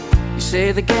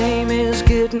Say the game is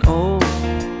getting old.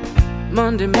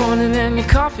 Monday morning and your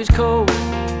coffee's cold.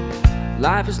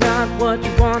 Life is not what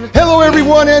you want. Hello,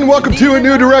 everyone, and welcome to A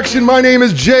New Direction. My name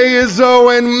is Jay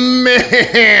Izzo, and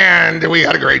man, we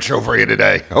got a great show for you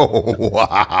today. Oh,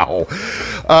 wow.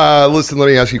 Listen, let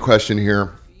me ask you a question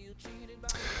here.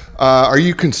 Are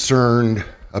you concerned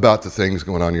about the things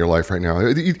going on in your life right now? Are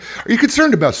you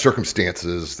concerned about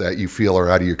circumstances that you feel are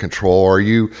out of your control? Do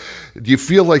you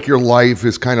feel like your life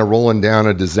is kind of rolling down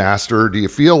a disaster? Do you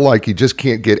feel like you just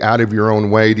can't get out of your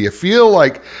own way? Do you feel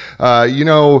like, I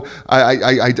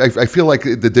feel like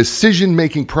the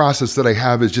decision-making process that I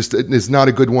have is not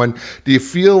a good one? Do you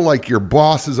feel like your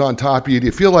boss is on top of you? Do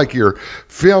you feel like your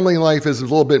family life is a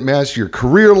little bit mess? Your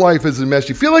career life is a mess?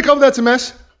 Do you feel like all that's a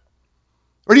mess?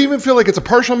 Or do you even feel like it's a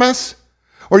partial mess?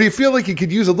 Or do you feel like you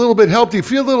could use a little bit of help? Do you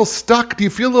feel a little stuck? Do you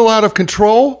feel a little out of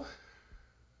control?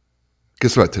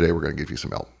 Guess what? Today we're going to give you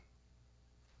some help.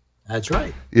 That's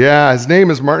right. Yeah, his name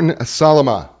is Martin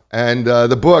Salama. And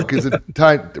the book is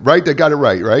right? I got it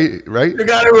right? You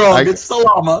got it wrong. It's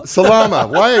Salama. Salama.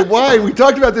 Why? We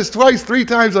talked about this three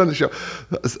times on the show.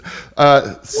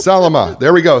 Salama.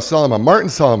 There we go. Salama. Martin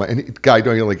Salama. And guy,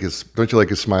 don't you like his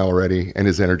smile already and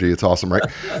his energy? It's awesome, right?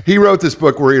 He wrote this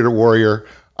book, Warrior to Warrior.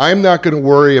 I'm not going to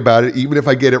worry about it, even if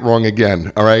I get it wrong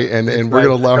again. All right, and we're going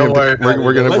to allow him to.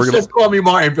 We're going to just call me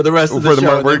Martin for the rest of the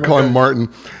show. We're going to call him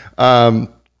Martin.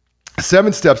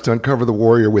 7 steps to uncover the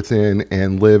warrior within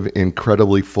and live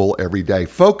incredibly full every day.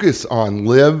 Focus on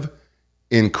live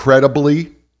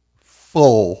incredibly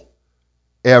full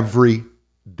every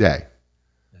day.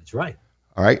 That's right.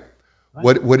 All right.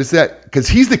 What is that? Because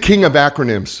he's the king of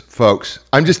acronyms, folks.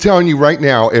 I'm just telling you right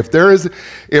now, if there is an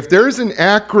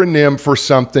acronym for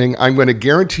something, I'm going to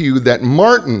guarantee you that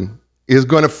Martin is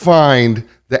going to find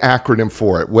the acronym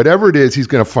for it. Whatever it is, he's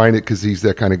going to find it because he's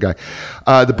that kind of guy.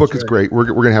 The book is great. We're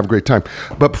going to have a great time.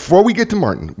 But before we get to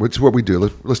Martin, which is what we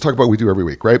do, let's talk about what we do every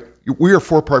week, right? We are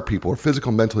 4-part people. We're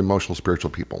physical, mental, emotional, spiritual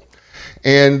people.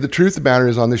 And the truth of the matter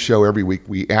is, on this show every week,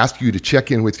 we ask you to check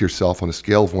in with yourself on a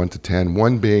scale of 1 to 10.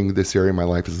 1 being this area of my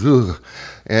life is ugh,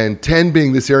 and 10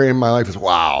 being this area of my life is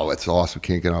wow, that's awesome.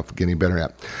 Can't get off getting better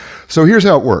at. So here's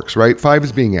how it works, right? 5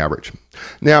 is being average.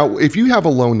 Now, if you have a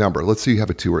low number, let's say you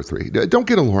have a 2 or 3, don't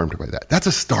get alarmed by that. That's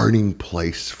a starting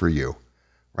place for you,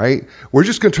 right? We're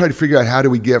just going to try to figure out how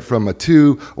do we get from a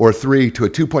 2 or a 3 to a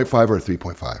 2.5 or a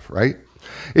 3.5, right?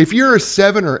 If you're a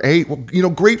 7 or 8, well,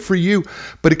 great for you,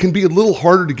 but it can be a little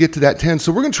harder to get to that 10.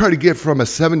 So we're going to try to get from a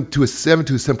 7 to a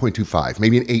 7.25,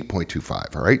 maybe an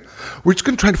 8.25, all right? We're just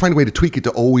going to try to find a way to tweak it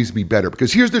to always be better.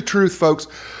 Because here's the truth, folks.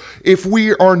 If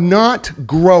we are not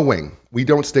growing, we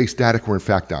don't stay static. We're in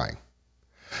fact dying.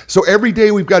 So every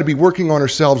day we've got to be working on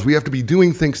ourselves. We have to be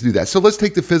doing things to do that. So let's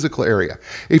take the physical area.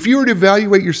 If you were to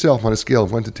evaluate yourself on a scale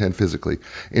of 1 to 10 physically,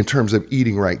 in terms of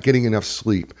eating right, getting enough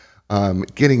sleep,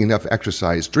 getting enough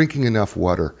exercise, drinking enough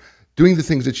water, doing the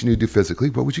things that you need to do physically,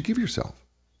 what would you give yourself?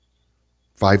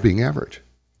 5 being average.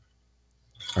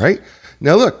 All right?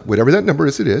 Now look, whatever that number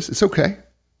is, it's okay.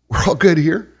 We're all good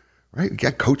here, right? We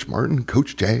got Coach Martin,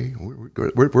 Coach Jay.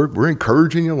 We're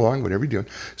encouraging you along, whatever you're doing.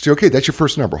 So, okay, that's your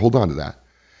first number. Hold on to that.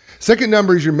 Second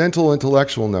number is your mental,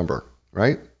 intellectual number,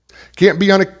 right? Can't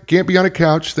be on a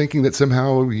couch thinking that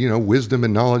somehow, wisdom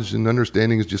and knowledge and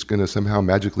understanding is just going to somehow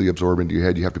magically absorb into your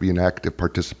head. You have to be an active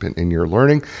participant in your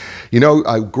learning.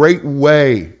 A great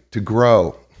way to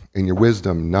grow in your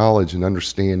wisdom, knowledge, and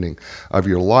understanding of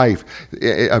your life,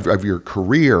 of your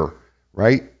career,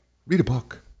 right? Read a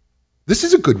book. This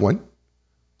is a good one.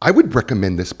 I would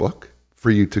recommend this book for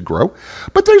you to grow.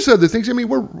 But there's other things. I mean,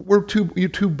 you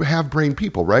two have brain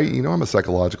people, right? I'm a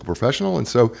psychological professional. And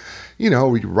so,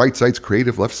 right side's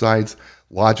creative, left side's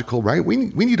logical, right? We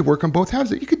need to work on both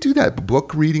halves. You could do that.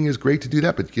 Book reading is great to do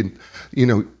that, but you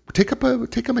can, take up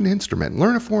an instrument,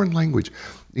 learn a foreign language.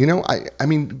 I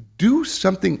mean, do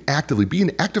something actively. Be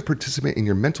an active participant in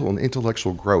your mental and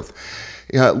intellectual growth.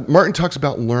 Martin talks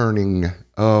about learning.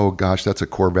 Oh gosh, that's a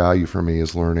core value for me,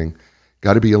 is learning.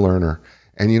 Got to be a learner.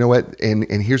 And you know what? And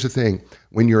here's the thing.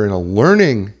 When you're in a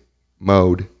learning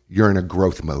mode, you're in a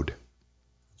growth mode.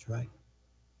 That's right.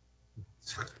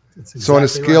 That's exactly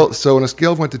so on a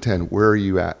scale of 1 to 10, where are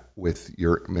you at with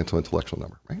your mental intellectual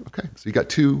number? Right? Okay. So you got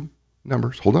 2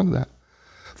 numbers. Hold on to that.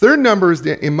 Third number is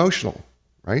the emotional,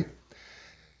 right?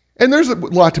 And there's a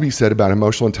lot to be said about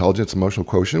emotional intelligence, emotional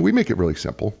quotient. We make it really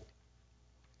simple.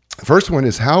 First one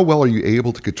is, how well are you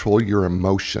able to control your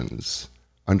emotions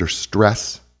under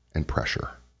stress and pressure?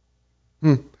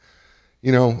 Martin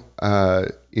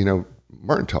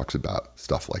talks about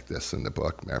stuff like this in the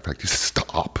book. Matter of fact, he says,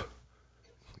 stop.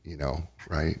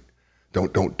 Right?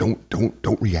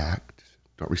 Don't react.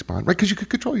 Don't respond, right? Because you could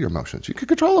control your emotions. You could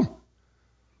control them.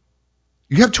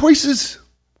 You have choices.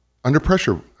 Under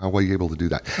pressure, how well are you able to do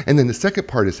that? And then the second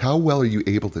part is, how well are you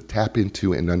able to tap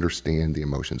into and understand the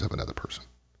emotions of another person?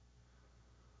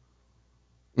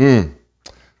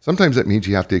 Sometimes that means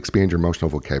you have to expand your emotional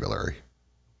vocabulary,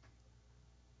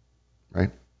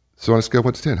 right? So on a scale of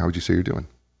 1 to 10, how would you say you're doing?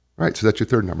 All right, so that's your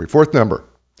third number. Your fourth number,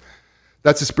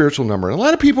 that's a spiritual number. And a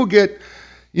lot of people get,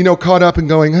 caught up in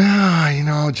going,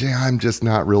 Jay, I'm just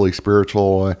not really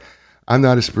spiritual. I'm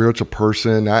not a spiritual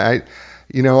person. I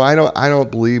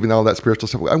don't believe in all that spiritual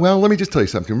stuff. Well, let me just tell you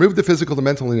something. Remove the physical, the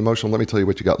mental, and the emotional. Let me tell you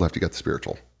what you got left. You got the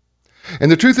spiritual. And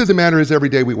the truth of the matter is, every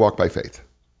day we walk by faith.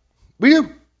 We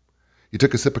do. You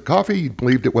took a sip of coffee, you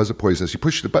believed it wasn't poisonous. You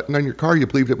pushed the button on your car, you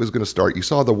believed it was going to start. You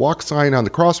saw the walk sign on the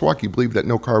crosswalk, you believed that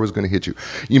no car was going to hit you.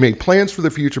 You made plans for the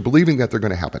future, believing that they're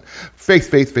going to happen. Faith,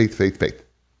 faith, faith, faith, faith.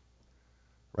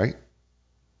 Right?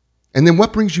 And then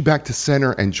what brings you back to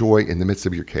center and joy in the midst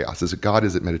of your chaos? Is it God?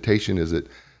 Is it meditation? Is it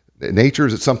nature?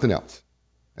 Is it something else?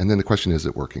 And then the question is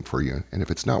it working for you? And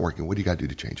if it's not working, what do you got to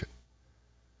do to change it?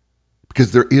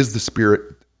 Because there is the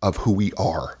spirit of who we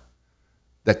are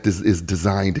that is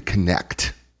designed to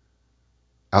connect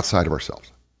outside of ourselves.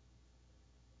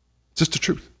 It's just the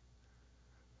truth.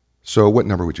 So what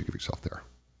number would you give yourself there?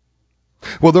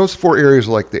 Well, those 4 areas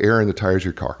are like the air and the tires of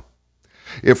your car.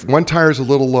 If one tire is a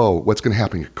little low, what's going to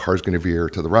happen? Your car's going to veer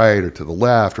to the right or to the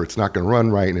left, or it's not going to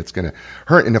run right, and it's going to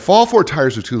hurt. And if all 4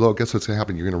 tires are too low, guess what's going to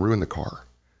happen? You're going to ruin the car.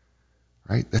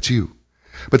 Right? That's you.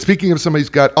 But speaking of somebody who's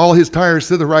got all his tires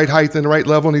to the right height and the right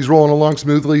level, and he's rolling along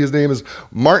smoothly, his name is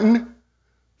Martin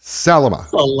Salama.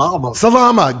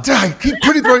 Keep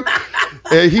putting it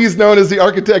right. He's known as the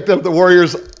architect of the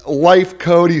Warriors Life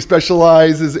Code. He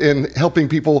specializes in helping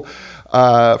people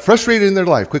frustrated in their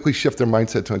life quickly shift their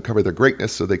mindset to uncover their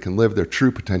greatness so they can live their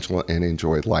true potential and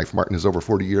enjoy life. Martin has over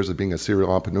 40 years of being a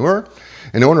serial entrepreneur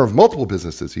and owner of multiple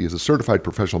businesses. He is a certified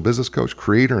professional business coach,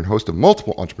 creator, and host of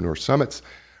multiple entrepreneur summits,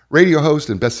 radio host,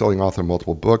 and best-selling author of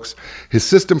multiple books. His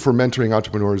system for mentoring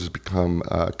entrepreneurs has become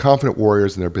confident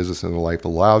warriors in their business and their life,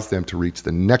 allows them to reach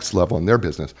the next level in their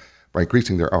business by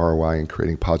increasing their ROI and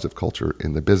creating positive culture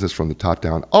in the business from the top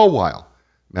down, all while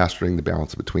mastering the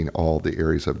balance between all the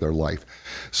areas of their life.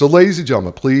 So, ladies and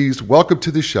gentlemen, please welcome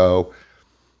to the show,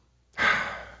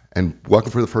 and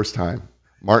welcome for the first time,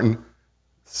 Martin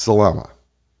Salama.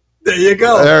 There you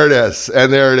go. There it is.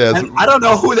 And there it is. And I don't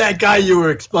know who that guy you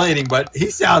were explaining, but he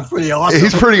sounds pretty awesome.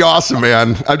 He's pretty awesome,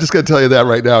 man. I'm just going to tell you that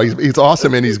right now. He's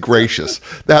awesome and he's gracious.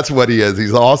 That's what he is.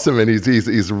 He's awesome and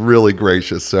he's really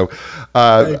gracious. So,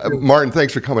 Martin,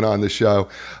 thanks for coming on the show.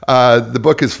 The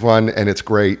book is fun and it's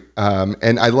great.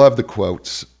 And I love the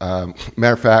quotes.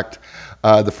 Matter of fact,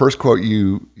 the first quote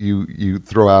you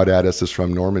throw out at us is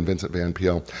from Vincent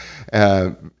Peale.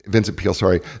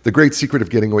 The great secret of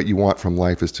getting what you want from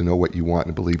life is to know what you want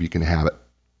and believe you can have it.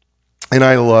 And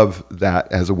I love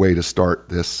that as a way to start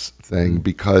this thing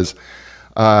because,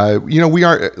 a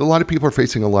lot of people are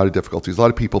facing a lot of difficulties. A lot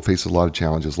of people face a lot of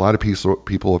challenges. A lot of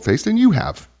people have faced, and you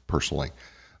have personally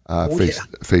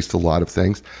faced a lot of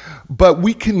things. But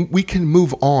we can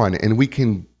move on and we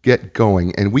can get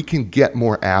going and we can get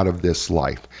more out of this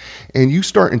life. And you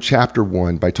start in chapter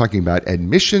 1 by talking about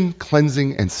admission,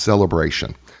 cleansing, and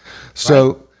celebration.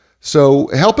 So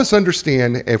help us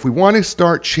understand, if we want to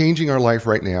start changing our life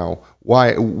right now,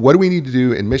 what do we need to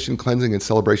do in admission, cleansing, and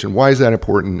celebration? Why is that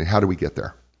important? How do we get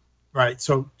there? Right.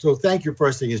 So thank you.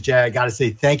 First thing is, Jay, I got to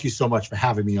say thank you so much for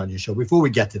having me on your show. Before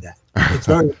we get to that, it's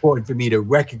very important for me to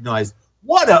recognize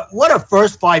what a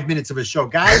first 5 minutes of a show,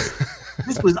 guys.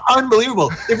 This was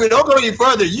unbelievable. If we don't go any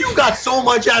further, you got so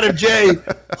much out of Jay.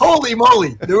 Holy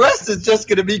moly. The rest is just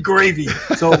going to be gravy.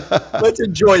 So let's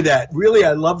enjoy that. Really,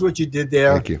 I loved what you did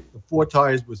there. Thank you. The 4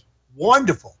 tires was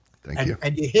wonderful. Thank you.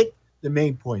 And you hit the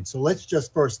main point. So let's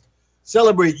just first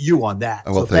celebrate you on that.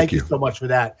 Oh, well, so thank you so much for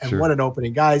that. And What an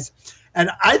opening, guys. And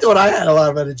I thought I had a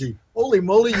lot of energy. Holy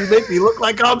moly, you make me look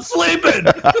like I'm sleeping.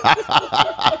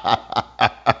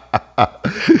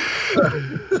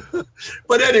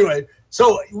 But anyway,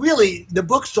 so really the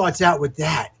book starts out with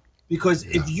that, because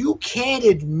if you can't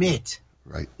admit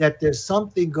that there's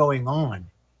something going on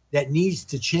that needs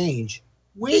to change,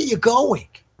 where are you going?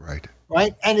 Right.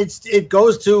 And it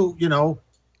goes to,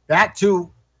 back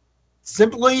to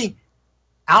simply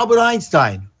Albert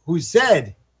Einstein, who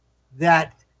said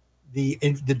that the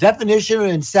definition of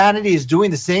insanity is doing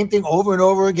the same thing over and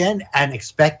over again and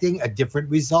expecting a different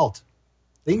result.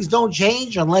 Things don't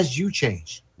change unless you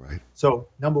change. Right. So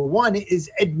number 1 is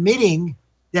admitting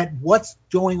that what's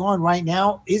going on right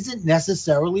now isn't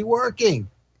necessarily working.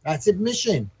 That's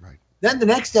admission. Right. Then the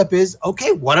next step is,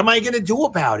 okay, what am I going to do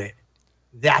about it?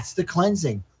 That's the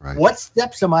cleansing. Right. What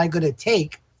steps am I going to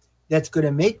take that's going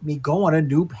to make me go on a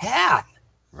new path?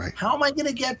 Right. How am I going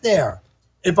to get there?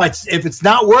 If it's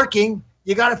not working,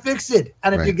 you got to fix it.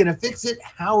 And if Right. you're going to fix it,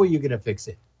 how are you going to fix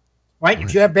it? Right?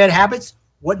 If you have bad habits,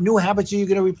 what new habits are you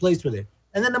going to replace with it?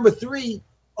 And then number 3,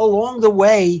 along the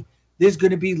way, there's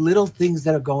going to be little things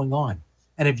that are going on.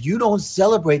 And if you don't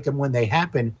celebrate them when they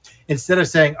happen, instead of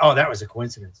saying, oh, that was a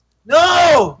coincidence.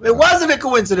 No, it wasn't a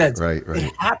coincidence. Right.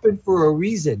 It happened for a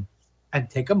reason. And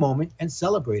take a moment and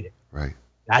celebrate it. Right.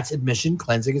 That's admission,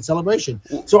 cleansing, and celebration.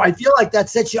 So I feel like that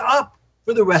sets you up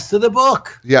for the rest of the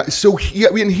book. Yeah. So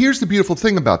and here's the beautiful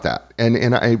thing about that.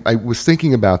 And I was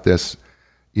thinking about this,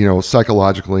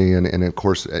 psychologically and of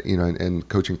course, and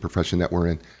coaching profession that we're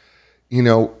in.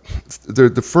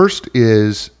 The first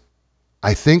is,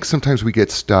 I think sometimes we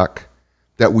get stuck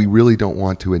that we really don't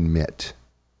want to admit.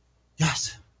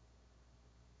 Yes.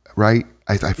 Right?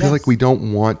 I feel like we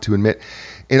don't want to admit.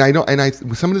 And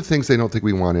some of the things they don't think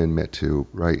we want to admit to,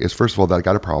 right, is first of all that I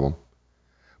got a problem.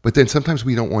 But then sometimes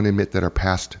we don't want to admit that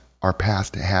our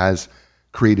past has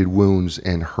created wounds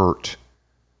and hurt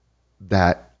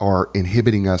that are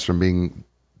inhibiting us from being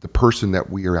the person that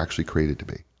we are actually created to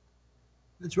be.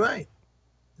 That's right.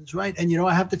 And,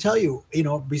 I have to tell you,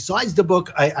 besides the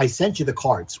book, I sent you the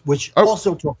cards, which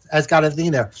also has got everything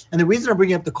in there. And the reason I'm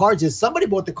bringing up the cards is somebody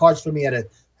bought the cards for me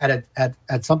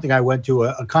at something I went to,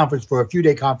 a conference, for a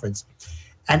few-day conference.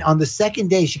 And on the second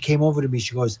day, she came over to me.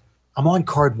 She goes, I'm on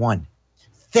card 1.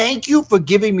 Thank you for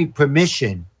giving me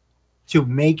permission to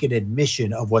make an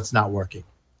admission of what's not working.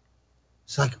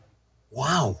 It's like,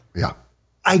 wow. Yeah.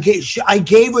 I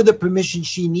gave her the permission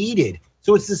she needed.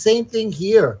 So it's the same thing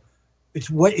here. It's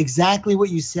exactly what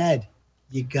you said.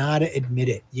 You got to admit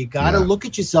it. You got to look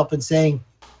at yourself and saying,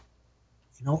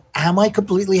 am I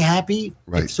completely happy?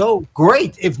 Right. If so,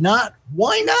 great. If not,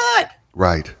 why not?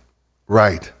 Right.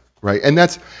 And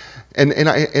that's, and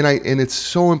it's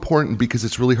so important because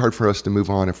it's really hard for us to move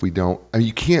on if we don't. I mean,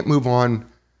 you can't move on.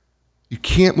 You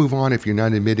can't move on if you're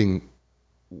not admitting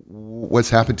what's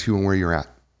happened to you and where you're at.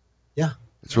 Yeah.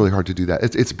 It's really hard to do that.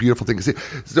 It's a beautiful thing.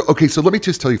 So let me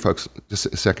just tell you folks, just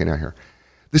a second out here.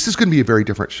 This is going to be a very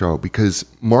different show because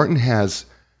Martin has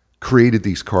created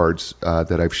these cards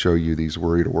that I've shown you, these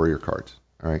Warrior to Warrior cards.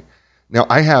 All right. Now,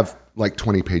 I have like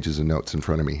 20 pages of notes in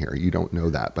front of me here. You don't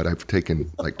know that, but I've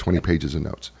taken like 20 pages of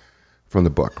notes from the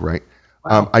book, right?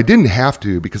 Wow. I didn't have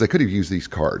to because I could have used these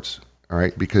cards, all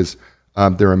right, because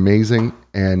they're amazing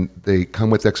and they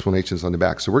come with explanations on the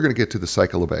back. So we're going to get to the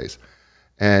cycle of A's.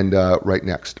 And right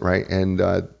next, right? And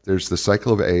there's the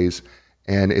cycle of A's,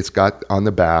 and it's got on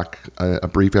the back a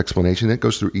brief explanation that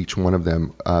goes through each one of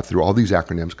them, through all these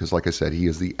acronyms, because like I said, he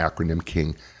is the acronym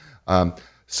king.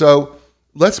 So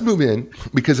let's move in,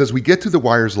 because as we get to the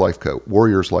Warrior's Life Code,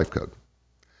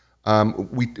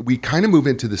 we kind of move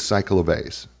into the cycle of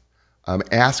A's,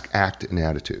 ask, act, and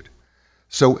attitude.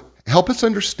 So help us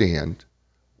understand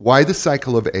why the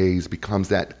cycle of A's becomes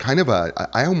that kind of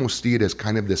I almost see it as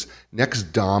kind of this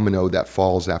next domino that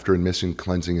falls after admission,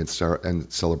 cleansing, and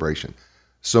celebration.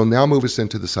 So now move us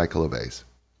into the cycle of A's.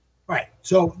 Right.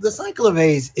 So the cycle of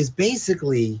A's is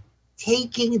basically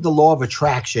taking the law of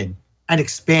attraction and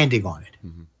expanding on it.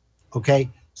 Mm-hmm.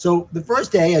 Okay. So the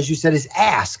first A, as you said, is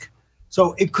ask.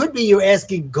 So it could be you're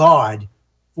asking God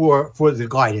for the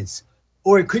guidance,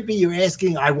 or it could be you're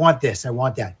asking, I want this, I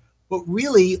want that. But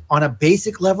really, on a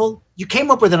basic level, you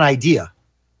came up with an idea.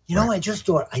 Right. I just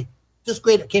thought, I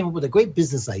came up with a great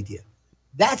business idea.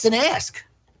 That's an ask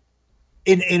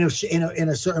in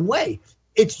a certain way.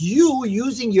 It's you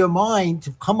using your mind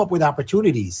to come up with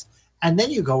opportunities. And then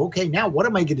you go, okay, now what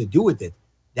am I going to do with it?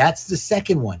 That's the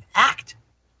second one, act.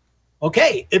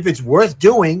 Okay, if it's worth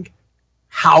doing,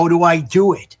 how do I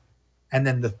do it? And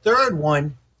then the third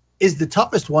one is the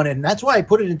toughest one, and that's why I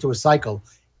put it into a cycle.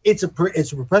 It's a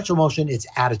perpetual motion. It's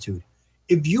attitude.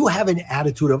 If you have an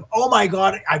attitude of, oh my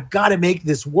God, I've got to make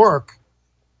this work,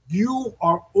 you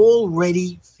are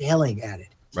already failing at it.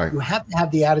 Right. You have to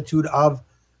have the attitude of,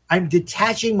 I'm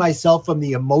detaching myself from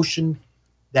the emotion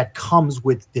that comes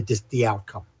with the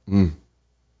outcome. Mm.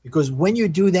 Because when you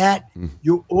do that,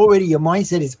 your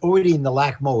mindset is already in the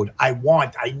lack mode. I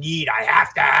want, I need, I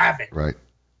have to have it.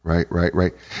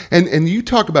 Right. And you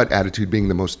talk about attitude being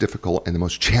the most difficult and the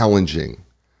most challenging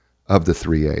of the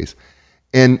 3 A's.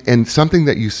 And something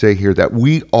that you say here that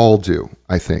we all do,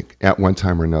 I think, at one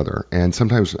time or another, and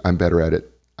sometimes I'm better at it.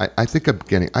 I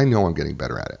know I'm getting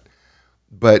better at it.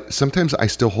 But sometimes I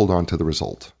still hold on to the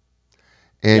result.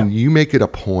 And you make it a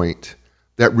point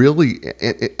that really,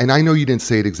 and I know you didn't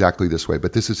say it exactly this way,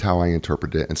 but this is how I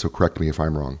interpret it, and so correct me if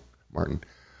I'm wrong, Martin,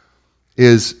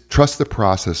 is trust the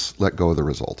process, let go of the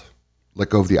result. let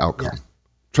go of the outcome. Yes.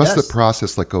 Trust Yes. the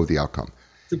process, let go of the outcome.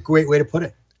 It's a great way to put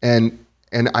it. And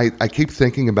I keep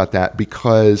thinking about that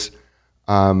because,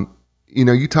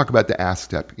 you talk about the ask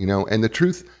step, and the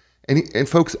truth, and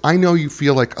folks, I know you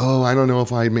feel like, oh, I don't know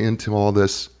if I'm into all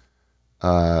this,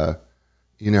 ask,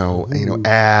 and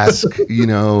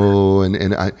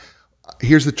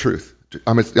here's the truth.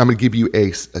 I'm going to give you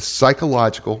a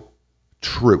psychological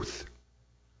truth.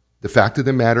 The fact of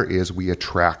the matter is we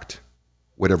attract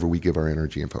whatever we give our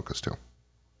energy and focus to.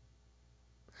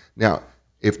 Now,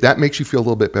 if that makes you feel a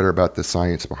little bit better about the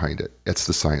science behind it, it's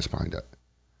the science behind it.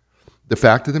 The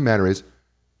fact of the matter is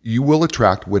you will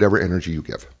attract whatever energy you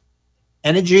give.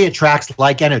 Energy attracts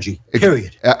like energy,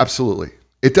 period. Absolutely.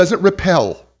 It doesn't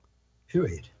repel.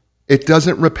 Period. It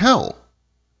doesn't repel.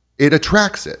 It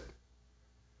attracts it.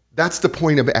 That's the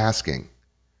point of asking,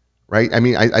 right? I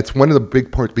mean, it's one of the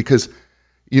big parts because,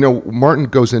 Martin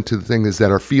goes into the thing is that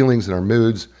our feelings and our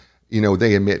moods,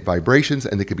 they emit vibrations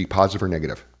and they could be positive or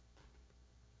negative.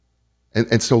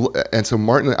 And so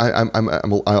Martin, I'm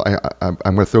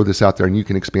going to throw this out there and you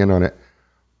can expand on it.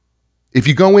 If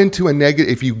you go into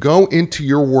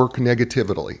your work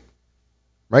negatively,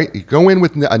 right? You go in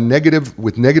with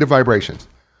negative vibrations.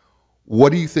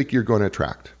 What do you think you're going to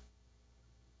attract?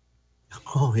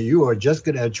 Oh, you are just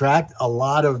going to attract a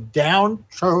lot of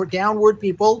downward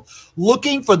people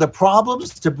looking for the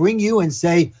problems to bring you and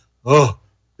say, oh,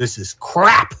 this is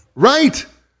crap. Right.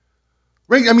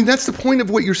 I mean, that's the point of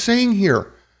what you're saying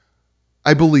here.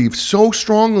 I believe so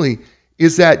strongly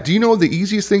is that, do you know the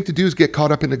easiest thing to do is get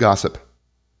caught up into gossip?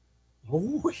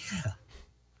 Oh, yeah.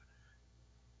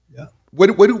 Yeah.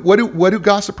 What do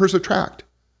gossipers attract?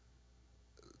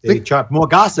 They attract more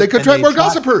gossip. They can attract more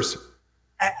gossipers.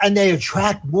 And they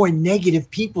attract more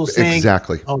negative people saying,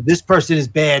 exactly. Oh, this person is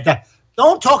bad.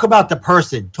 Don't talk about the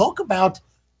person. Talk about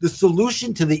the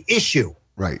solution to the issue.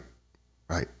 Right.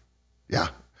 Yeah.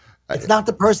 It's not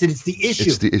the person. It's the issue.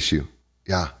 It's the issue.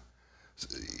 Yeah.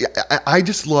 I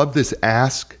just love this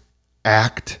ask,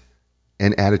 act,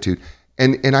 and attitude.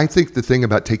 And I think the thing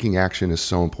about taking action is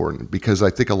so important because I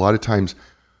think a lot of times,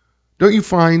 don't you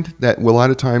find that a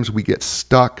lot of times we get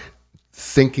stuck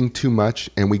thinking too much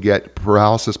and we get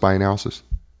paralysis by analysis?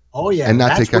 Oh, yeah. And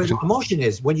not That's take action. Where the emotion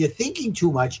is. When you're thinking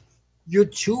too much, you're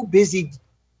too busy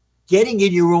getting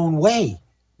in your own way.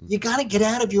 You got to get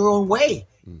out of your own way.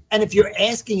 And if you're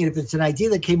asking, and if it's an idea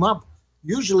that came up,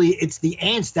 usually it's the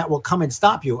ants that will come and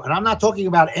stop you. And I'm not talking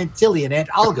about Aunt Tilly and Aunt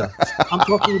Olga. I'm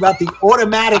talking about the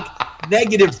automatic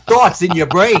negative thoughts in your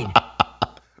brain.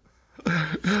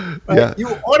 Right? Yeah. You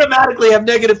automatically have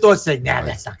negative thoughts saying, nah,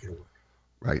 that's not going to work.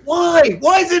 Right. Why?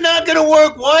 Why is it not going to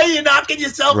work? Why are you knocking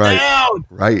yourself down?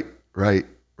 Right.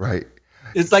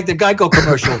 It's like the Geico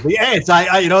commercial. The ants.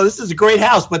 This is a great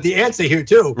house, but the ants are here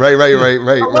too. Right.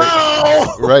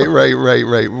 Hello. Right.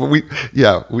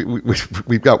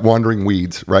 We've got wandering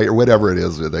weeds, right, or whatever it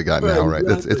is that they got now, right?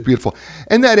 Exactly. It's beautiful,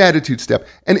 and that attitude step.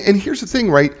 And here's the thing,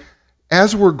 right?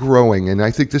 As we're growing, and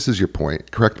I think this is your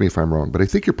point. Correct me if I'm wrong, but I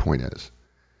think your point is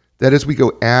that as we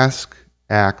go ask,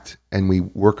 act, and we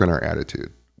work on our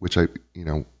attitude, which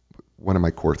one of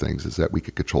my core things is that we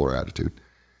could control our attitude.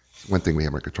 It's one thing we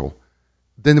have under control.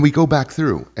 Then we go back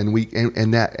through and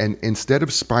instead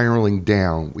of spiraling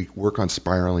down, we work on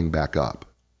spiraling back up.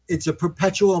 It's a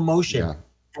perpetual motion. Yeah.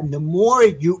 And the more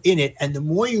you in it and the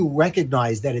more you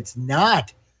recognize that it's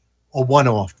not a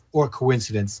one-off or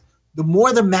coincidence, the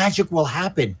more the magic will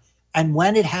happen. And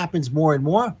when it happens more and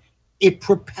more, it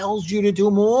propels you to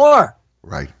do more.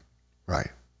 Right.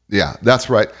 Yeah, that's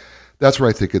right. That's where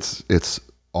I think it's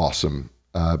awesome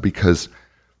because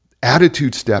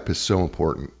attitude step is so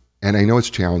important. And I know it's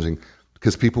challenging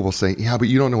because people will say, yeah, but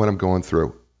you don't know what I'm going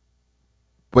through.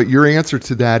 But your answer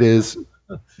to that is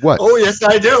what? Oh, yes,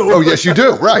 I do. Oh, yes, you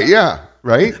do. Right. Yeah.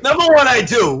 Right. Number one, I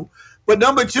do. But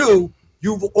number two,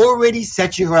 you've already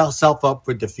set yourself up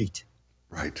for defeat.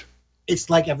 Right. It's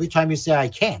like every time you say, I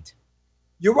can't.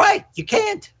 You're right. You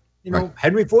can't. Right.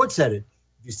 Henry Ford said it.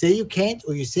 If you say you can't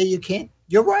or you say you can't,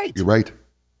 you're right. You're right.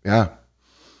 Yeah.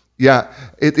 Yeah.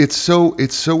 It's so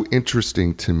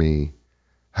interesting to me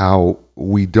how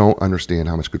we don't understand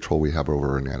how much control we have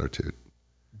over an attitude.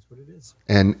 That's what it is.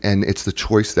 And it's the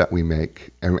choice that we make.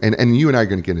 And you and I are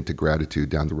going to get into gratitude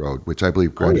down the road, which I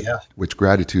believe which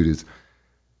gratitude is,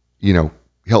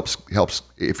 helps.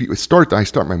 If you I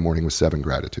start my morning with 7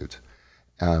 gratitudes,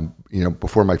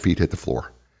 before my feet hit the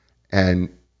floor.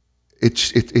 And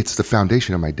it's the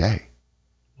foundation of my day.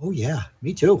 Oh yeah,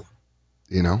 me too.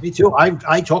 Me too.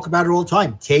 I talk about it all the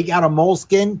time. Take out a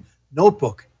moleskin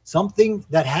notebook, something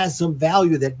that has some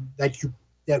value that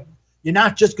you're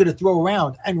not just going to throw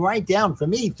around, and write down, for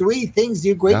me, 3 things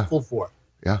you're grateful for.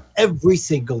 Yeah. Every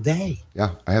single day.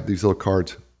 Yeah. I have these little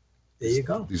cards. There you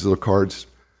go. These little cards,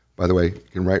 by the way, you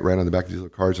can write right on the back of these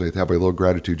little cards. I have a little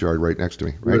gratitude jar right next to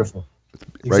me. Right? Beautiful.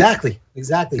 Right?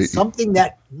 Exactly. Something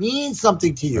that means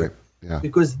something to you. Right. Yeah.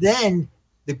 Because then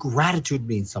the gratitude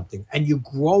means something and you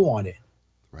grow on it.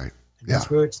 Right. And that's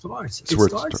where it starts. It's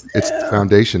the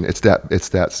foundation. It's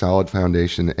that solid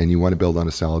foundation, and you want to build on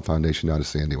a solid foundation, not a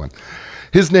sandy one.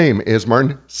 His name is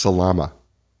Martin Salama.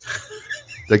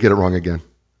 Did I get it wrong again?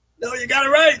 No, you got it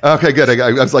right. Okay, good.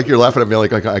 I was like, you're laughing at me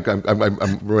like I'm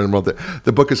running around.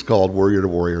 The book is called Warrior to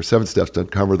Warrior, 7 Steps to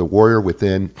Uncover the Warrior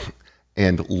Within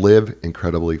and Live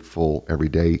Incredibly Full Every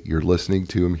Day. You're listening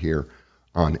to him here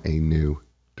on A New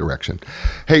Direction.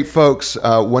 Hey, folks,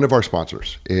 one of our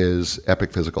sponsors is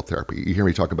Epic Physical Therapy. You hear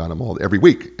me talk about them all every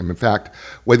week. And in fact,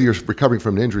 whether you're recovering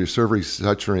from an injury,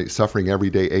 suffering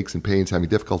everyday aches and pains, having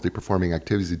difficulty performing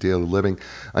activities of daily living,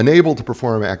 unable to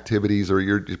perform activities, or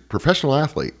you're a professional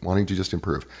athlete wanting to just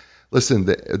improve, listen,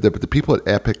 the people at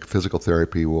Epic Physical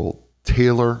Therapy will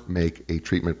tailor make a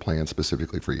treatment plan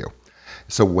specifically for you.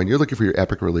 So when you're looking for your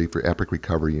epic relief, your epic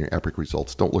recovery, and your epic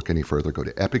results, don't look any further. Go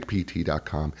to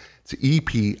epicpt.com. It's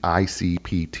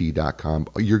EPICPT.com.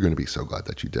 You're going to be so glad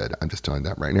that you did. I'm just telling you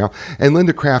that right now. And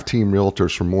Linda Craft Team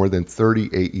Realtors, for more than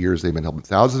 38 years, they've been helping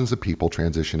thousands of people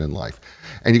transition in life.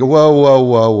 And you go,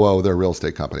 whoa, they're a real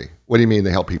estate company. What do you mean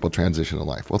they help people transition in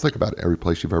life? Well, think about it. Every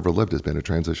place you've ever lived has been a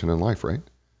transition in life, right?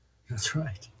 That's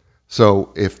right.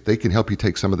 So if they can help you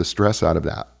take some of the stress out of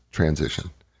that transition,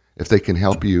 if they can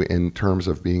help you in terms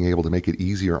of being able to make it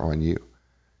easier on you,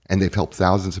 and they've helped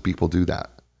thousands of people do that,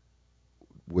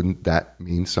 wouldn't that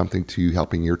mean something to you,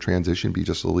 helping your transition be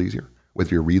just a little easier,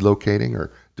 whether you're relocating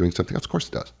or doing something else? Of course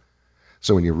it does.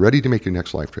 So when you're ready to make your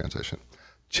next life transition,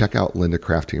 check out Linda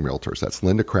Craft Team Realtors. That's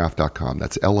lindacraft.com.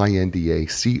 That's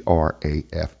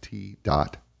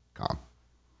LINDACRAFT.com.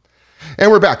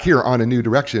 And we're back here on A New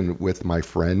Direction with my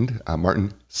friend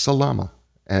Martin Salama.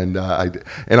 And I'm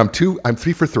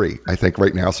 3 for 3, I think,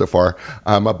 right now so far.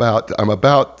 I'm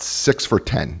about 6 for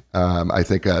 10, I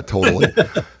think, totally.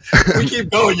 We keep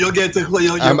going. You'll get to.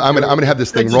 I'm gonna have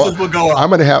this thing roll. I'm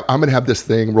gonna have this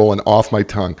thing rolling off my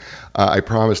tongue. I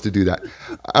promise to do that.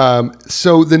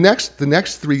 So the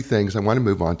next 3 things I want to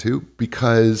move on to,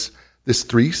 because this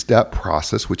 3-step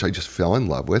process, which I just fell in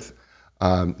love with,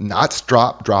 not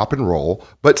drop and roll,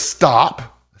 but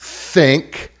stop,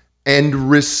 think,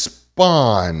 and respond.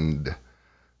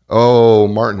 Oh,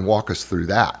 Martin, walk us through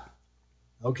that.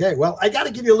 Okay, well, I got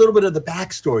to give you a little bit of the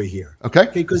backstory here. Okay.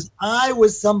 Because I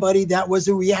was somebody that was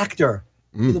a reactor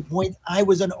to the point I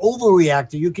was an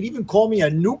overreactor. You could even call me a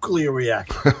nuclear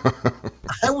reactor.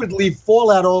 I would leave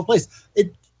fallout all over the place.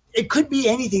 It could be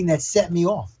anything that set me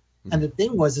off. And the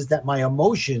thing is that my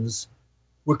emotions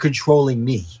were controlling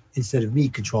me instead of me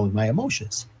controlling my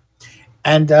emotions.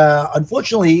 And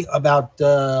unfortunately, about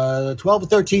 12 or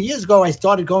 13 years ago, I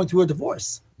started going through a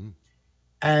divorce.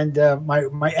 And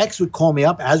my ex would call me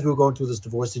up as we were going through this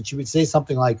divorce, and she would say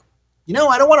something like, I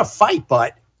don't want to fight,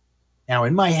 but now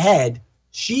in my head,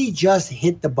 she just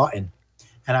hit the button.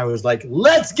 And I was like,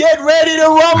 let's get ready to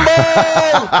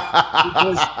rumble!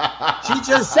 Because she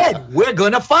just said, we're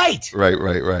going to fight.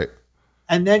 Right.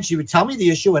 And then she would tell me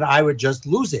the issue, and I would just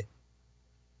lose it.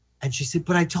 And she said,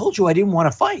 but I told you I didn't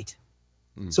want to fight.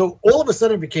 So all of a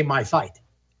sudden it became my fight.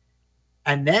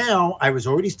 And now I was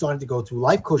already starting to go through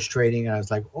life coach training. And I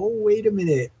was like, oh, wait a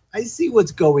minute. I see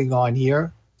what's going on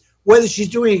here. Whether she's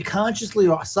doing it consciously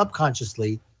or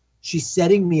subconsciously, she's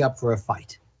setting me up for a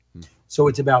fight. So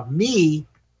it's about me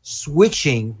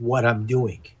switching what I'm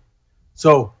doing.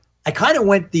 So I kind of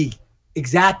went the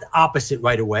exact opposite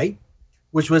right away,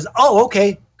 which was, oh,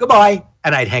 okay, goodbye.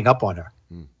 And I'd hang up on her,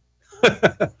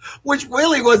 which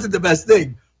really wasn't the best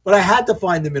thing. But I had to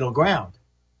find the middle ground.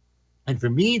 And for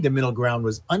me, the middle ground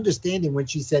was understanding when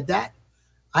she said that,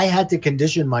 I had to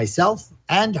condition myself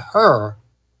and her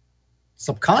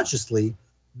subconsciously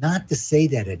not to say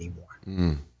that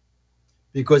anymore.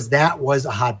 Because that was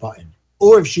a hot button.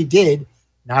 Or if she did,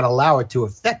 not allow it to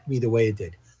affect me the way it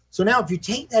did. So now if you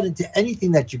take that into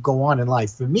anything that you go on in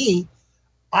life, for me,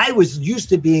 I was used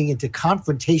to being into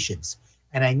confrontations,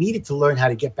 and I needed to learn how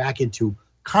to get back into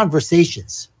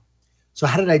conversations. So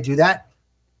how did I do that?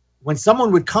 When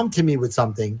someone would come to me with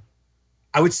something,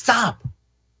 I would stop.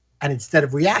 And instead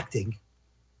of reacting,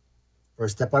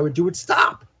 first step I would do would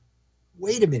stop.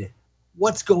 Wait a minute.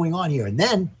 What's going on here? And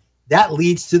then that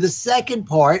leads to the second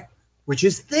part, which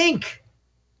is think.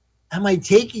 Am I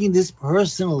taking this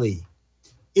personally?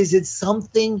 Is it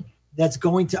something that's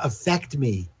going to affect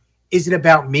me? Is it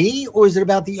about me or is it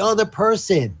about the other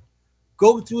person?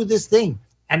 Go through this thing.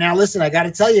 And now listen, I got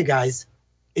to tell you guys,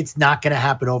 it's not going to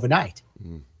happen overnight.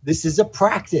 This is a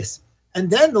practice. And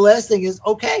then the last thing is,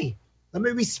 okay, let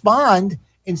me respond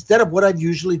instead of what I've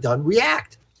usually done,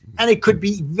 react. And it could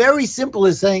be very simple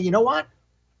as saying, you know what?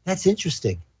 That's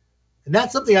interesting. And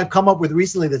that's something I've come up with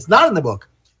recently that's not in the book.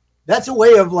 That's a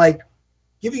way of like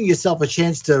giving yourself a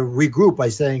chance to regroup by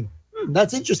saying,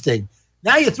 that's interesting.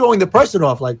 Now you're throwing the person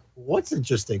off like, what's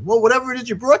interesting? Well, whatever it is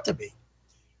you brought to me.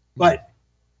 But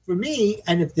for me,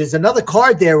 and if there's another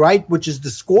card there, right, which is the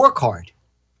scorecard.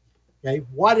 Okay,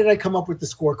 why did I come up with the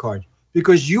scorecard?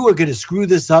 Because you are going to screw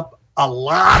this up a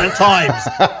lot of times.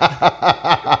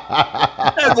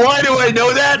 And why do I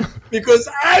know that? Because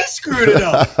I screwed it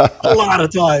up a lot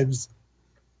of times.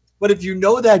 But if you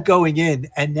know that going in,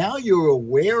 and now you're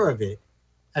aware of it,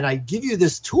 and I give you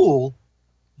this tool,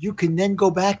 you can then go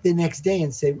back the next day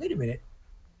and say, wait a minute,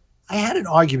 I had an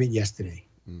argument yesterday.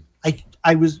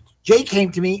 Jay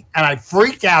came to me and I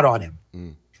freaked out on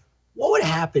him. What would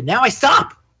happen? Now I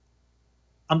stop.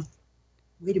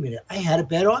 Wait a minute, I had a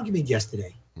bad argument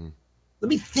yesterday. Let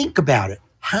me think about it.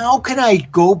 How can I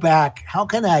go back? How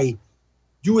can I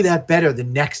do that better the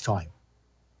next time?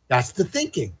 That's the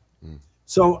thinking.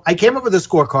 So I came up with a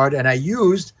scorecard and I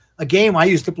used a game I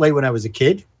used to play when I was a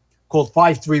kid called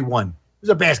 5-3-1. It was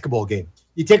a basketball game.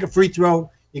 You take a free throw,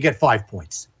 you get 5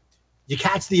 points. You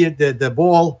catch the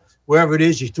ball wherever it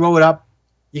is, you throw it up,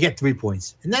 you get 3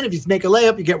 points. And then if you make a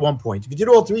layup, you get 1 point. If you did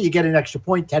all three, you get an extra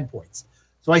point, 10 points.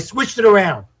 So I switched it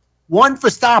around. 1 for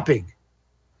stopping,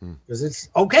 because it's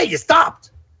okay, you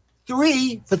stopped.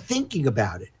 3 for thinking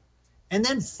about it. And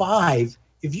then 5,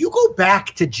 if you go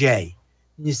back to Jay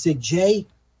and you say, Jay,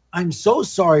 I'm so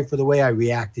sorry for the way I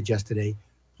reacted yesterday.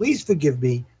 Please forgive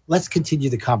me. Let's continue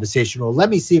the conversation, or let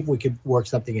me see if we can work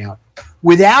something out.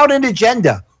 Without an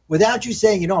agenda, without you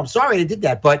saying, I'm sorry I did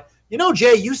that, but,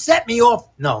 Jay, you set me off.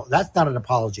 No, that's not an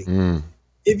apology.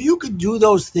 If you could do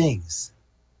those things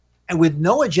and with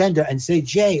no agenda and say,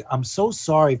 Jay, I'm so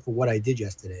sorry for what I did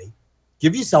yesterday,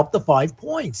 give yourself the 5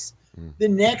 points. The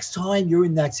next time you're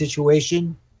in that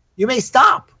situation, you may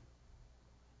stop.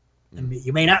 And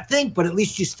you may not think, but at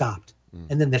least you stopped.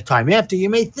 And then the time after, you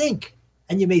may think.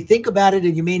 And you may think about it,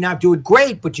 and you may not do it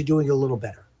great, but you're doing it a little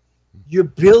better. You're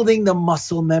building the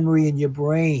muscle memory in your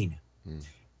brain.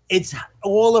 It's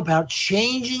all about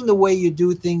changing the way you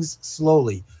do things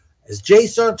slowly. As Jay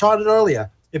taught it earlier,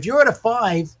 if you're at a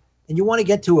 5 and you want to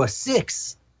get to a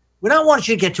 6, we don't want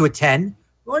you to get to a 10.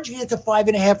 We want you to get to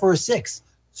 5.5 or a 6.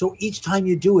 So each time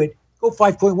you do it, go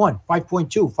 5.1,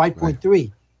 5.2,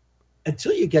 5.3,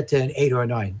 until you get to an 8 or a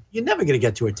 9. You're never going to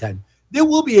get to a 10. There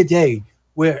will be a day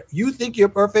where you think you're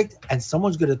perfect and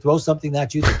someone's going to throw something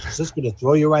at you that's just going to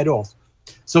throw you right off.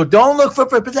 So don't look for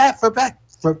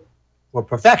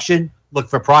perfection, look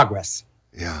for progress.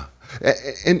 Yeah.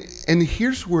 And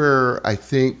here's where I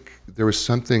think there was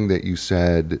something that you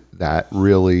said that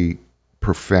really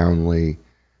profoundly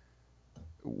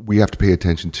we have to pay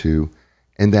attention to,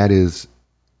 and that is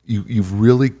you've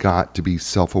really got to be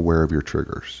self-aware of your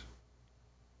triggers.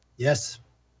 Yes.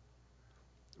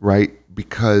 Right?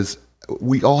 Because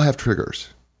we all have triggers.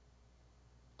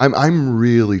 I'm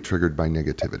really triggered by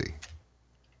negativity.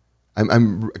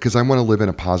 I'm because I want to live in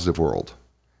a positive world,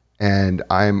 and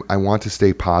I want to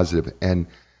stay positive. And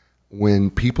when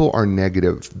people are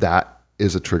negative, that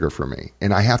is a trigger for me,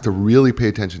 and I have to really pay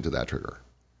attention to that trigger.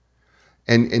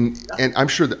 And I'm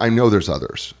sure that I know there's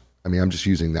others. I mean, I'm just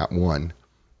using that one.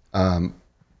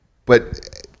 But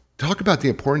talk about the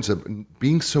importance of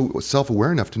being so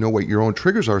self-aware enough to know what your own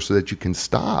triggers are so that you can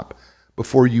stop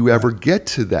before you ever get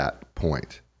to that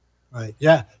point. Right.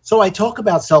 Yeah. So I talk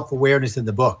about self-awareness in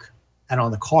the book and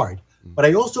on the card, but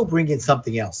I also bring in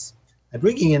something else. I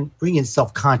bring in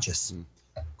self-conscious,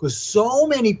 because so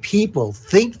many people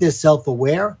think they're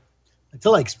self-aware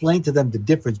until I explain to them the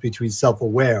difference between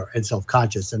self-aware and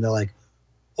self-conscious. And they're like,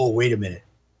 oh, wait a minute.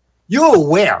 You're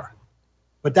aware,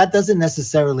 but that doesn't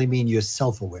necessarily mean you're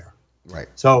self-aware. Right.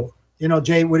 So,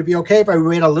 Jay, would it be okay if I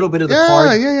read a little bit of the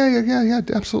card? Yeah,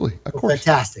 absolutely. Of course.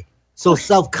 Fantastic. So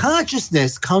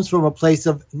self-consciousness comes from a place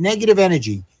of negative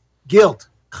energy, guilt,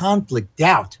 conflict,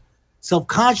 doubt.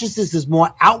 Self-consciousness is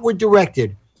more outward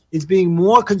directed. It's being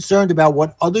more concerned about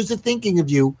what others are thinking of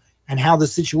you and how the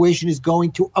situation is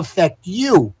going to affect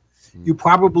you. You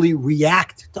probably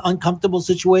react to uncomfortable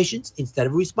situations instead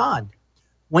of respond.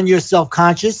 When you're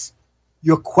self-conscious,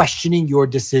 you're questioning your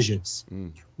decisions.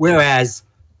 Whereas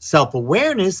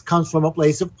self-awareness comes from a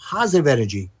place of positive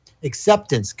energy,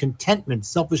 acceptance, contentment,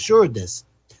 self-assuredness.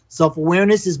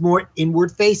 Self-awareness is more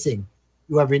inward-facing.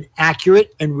 You have an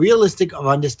accurate and realistic of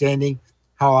understanding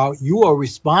how you are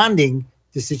responding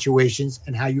to situations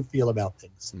and how you feel about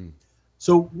things.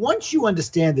 So once you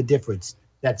understand the difference,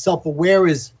 that self-aware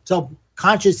is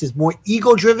self-conscious is more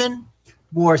ego-driven,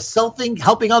 more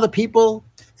helping other people,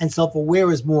 and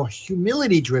self-aware is more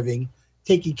humility-driven,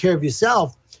 taking care of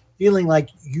yourself, feeling like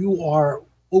you are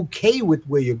okay with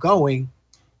where you're going.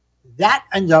 That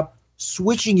ends up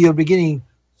switching your beginning.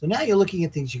 So now you're looking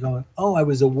at things, you're going, oh, I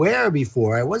was aware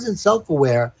before. I wasn't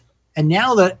self-aware. And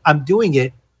now that I'm doing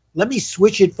it, let me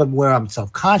switch it from where I'm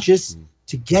self-conscious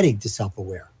to getting to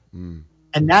self-aware.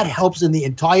 And that helps in the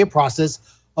entire process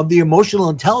of the emotional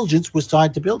intelligence we're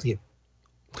starting to build here.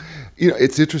 You know,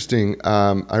 it's interesting.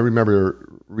 I remember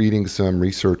reading some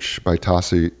research by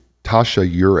Tasha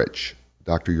Eurich,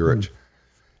 Dr. Eurich,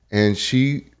 and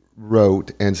she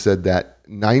wrote and said that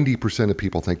 90% of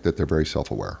people think that they're very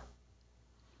self-aware.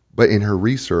 But in her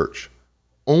research,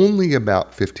 only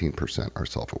about 15% are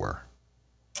self-aware,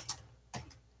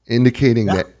 indicating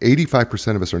that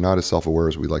 85% of us are not as self-aware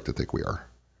as we like to think we are.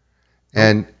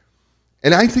 And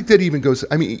I think that even goes,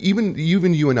 I mean, even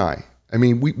you and I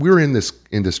mean, we're in this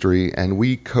industry and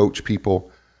we coach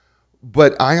people,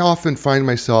 but I often find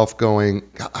myself going,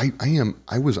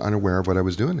 I was unaware of what I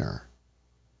was doing there.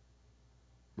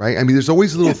 Right? I mean, there's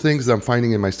always little things that I'm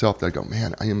finding in myself that I go,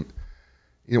 man, I am,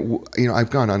 you know, I've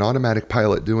gone on automatic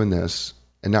pilot doing this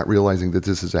and not realizing that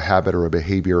this is a habit or a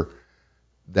behavior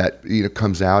that, you know,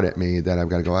 comes out at me that I've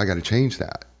got to go, I got to change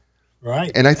that.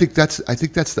 Right. And I think that's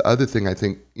the other thing I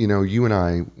think, you know, you and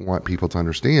I want people to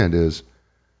understand is,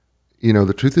 you know,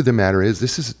 the truth of the matter is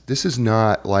this is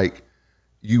not like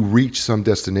you reach some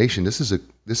destination. This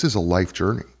is a life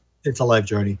journey. It's a life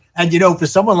journey. And, you know, for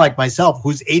someone like myself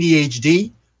who's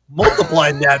ADHD,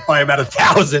 multiply that by about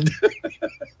 1,000.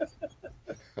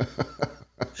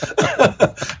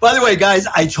 By the way, guys,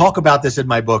 I talk about this in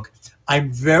my book.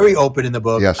 I'm very open in the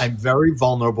book. Yes. I'm very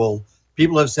vulnerable.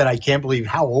 People have said, I can't believe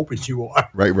how open you are.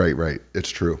 Right. It's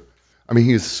true. I mean,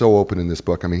 he is so open in this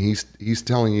book. I mean, he's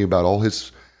telling you about all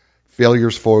his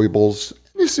failures, foibles,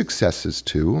 and his successes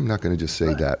too. I'm not going to just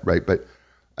say that, right? But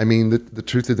I mean, the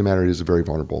truth of the matter is a very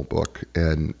vulnerable book,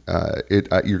 and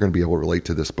you're going to be able to relate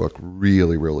to this book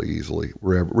really, really easily,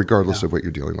 regardless of what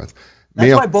you're dealing with.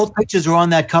 That's why both pictures are on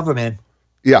that cover, man.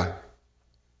 Yeah,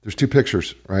 there's two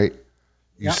pictures, right?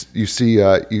 You see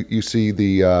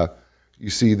the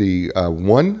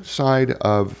one side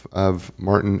of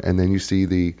Martin, and then you see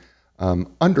the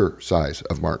undersize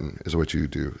of Martin is what you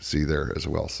do see there as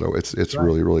well. So it's right.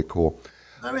 Really, really cool.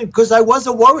 I mean, because I was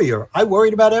a worrier. I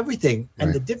worried about everything.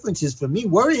 And the difference is, for me,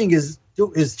 worrying is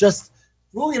just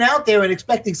throwing it out there and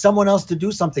expecting someone else to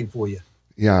do something for you.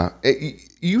 Yeah.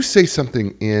 You say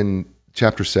something in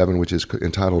chapter 7, which is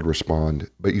entitled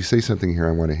Respond, but you say something here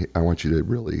I want you to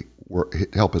really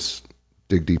help us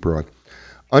dig deeper on.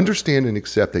 Understand and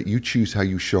accept that you choose how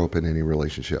you show up in any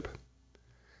relationship.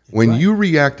 When you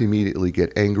react immediately,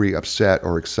 get angry, upset,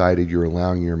 or excited, you're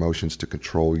allowing your emotions to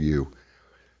control you.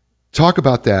 Talk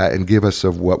about that and give us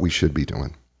of what we should be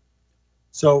doing.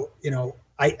 So, you know,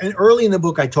 and early in the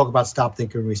book, I talk about stop,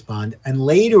 think, and respond. And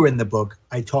later in the book,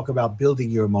 I talk about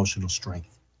building your emotional strength.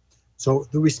 So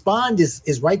the respond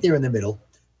is right there in the middle,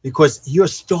 because you're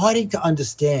starting to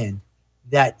understand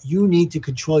that you need to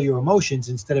control your emotions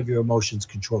instead of your emotions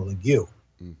controlling you,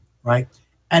 right?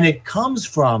 And it comes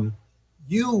from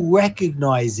you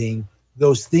recognizing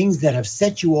those things that have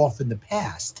set you off in the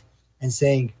past and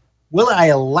saying, will I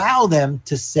allow them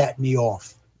to set me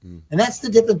off? And that's the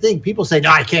different thing. People say, no,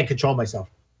 I can't control myself.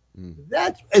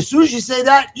 That, as soon as you say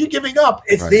that, you're giving up.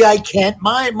 It's the I can't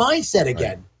mindset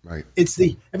again. Right. It's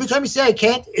the, every time you say I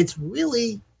can't, it's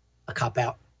really a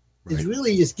cop-out. It's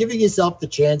really just giving yourself the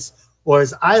chance, or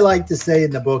as I like to say in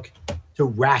the book, to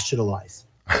rationalize.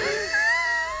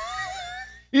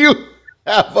 You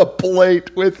have a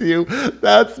plate with you.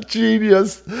 That's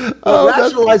genius.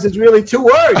 Rationalize is really 2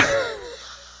 words.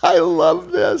 I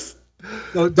love this.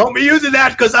 So don't be using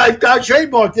that because I've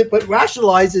trademarked it, but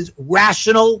rationalize is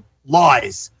rational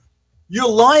lies. You're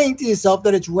lying to yourself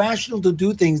that it's rational to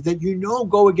do things that you know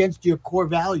go against your core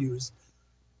values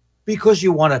because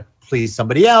you want to please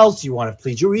somebody else, you want to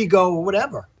please your ego or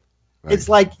whatever. Right. It's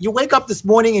like you wake up this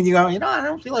morning and you go, you know, I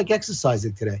don't feel like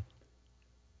exercising today.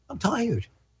 I'm tired.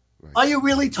 Right. Are you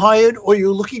really tired, or are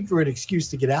you looking for an excuse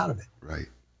to get out of it? Right.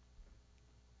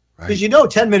 Because you know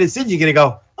 10 minutes in, you're going to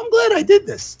go, I'm glad I did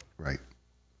this. Right.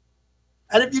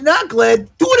 And if you're not glad,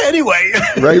 do it anyway.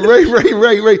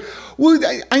 Right. Well,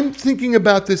 I'm thinking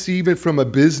about this even from a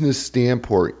business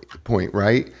standpoint,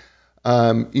 right?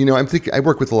 You know, I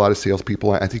work with a lot of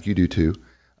salespeople. I think you do too.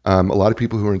 A lot of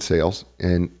people who are in sales.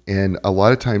 And a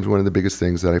lot of times one of the biggest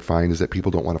things that I find is that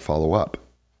people don't want to follow up.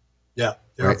 Yeah,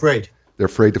 they're afraid. They're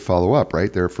afraid to follow up,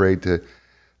 right? They're afraid to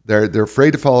They're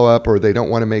afraid to follow up, or they don't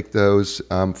want to make those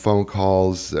phone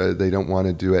calls. They don't want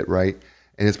to do it right,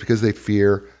 and it's because they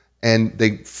fear, and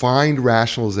they find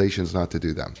rationalizations not to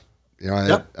do them.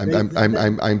 Yep.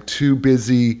 I'm too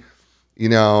busy.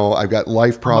 I've got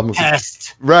life problems. I'm a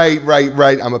pest. Right.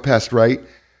 I'm a pest, right?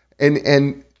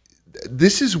 And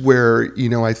this is where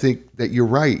I think that you're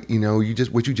right.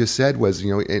 What you just said was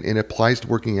and it applies to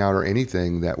working out or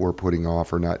anything that we're putting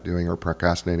off or not doing or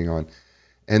procrastinating on,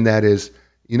 and that is.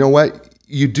 You know what?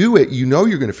 You do it, you're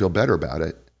going to feel better about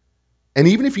it. And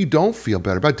even if you don't feel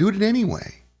better about it, do it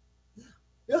anyway.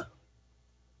 Yeah.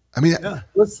 I mean,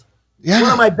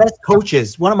 One of my best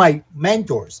coaches, one of my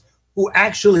mentors, who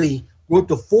actually wrote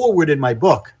the foreword in my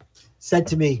book, said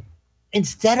to me,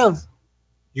 instead of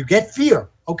you get fear,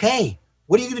 okay,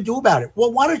 what are you going to do about it?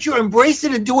 Well, why don't you embrace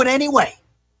it and do it anyway?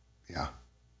 Yeah.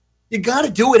 You got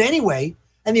to do it anyway.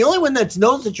 And the only one that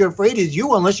knows that you're afraid is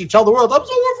you, unless you tell the world, I'm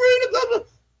so afraid of that.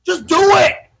 Just do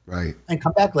it. Right. And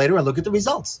come back later and look at the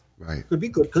results. Right. Could be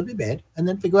good, could be bad, and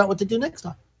then figure out what to do next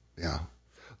time. Yeah.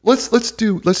 Let's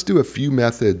do a few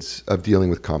methods of dealing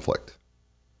with conflict.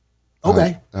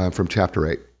 Okay. From chapter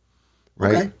 8.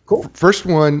 Right. Okay. Cool. First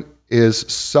one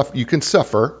is you can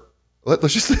suffer.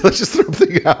 Let's just throw a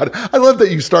thing out. I love that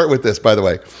you start with this, by the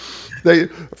way.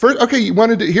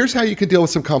 Here's how you can deal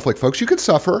with some conflict, folks. You can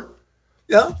suffer.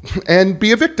 Yeah. And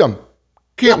be a victim.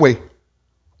 Can't we?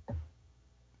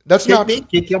 That's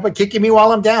kicking me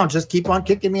while I'm down. Just keep on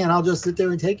kicking me, and I'll just sit there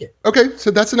and take it. Okay,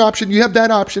 so that's an option. You have that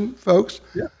option, folks.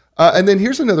 Yeah. And then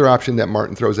here's another option that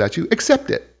Martin throws at you. Accept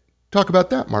it. Talk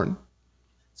about that, Martin.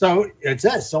 So it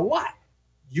says, so what?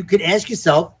 You can ask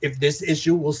yourself if this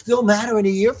issue will still matter in a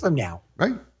year from now.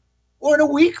 Right. Or in a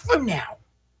week from now.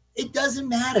 It doesn't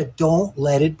matter. Don't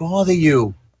let it bother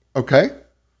you. Okay.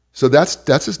 So that's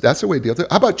a way to deal with it.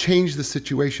 How about change the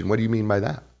situation? What do you mean by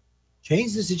that?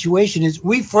 Change the situation is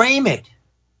reframe it.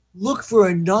 Look for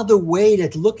another way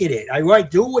to look at it. All right,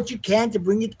 do what you can to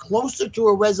bring it closer to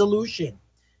a resolution.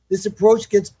 This approach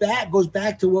goes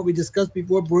back to what we discussed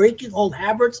before, breaking old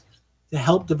habits to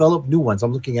help develop new ones.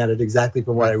 I'm looking at it exactly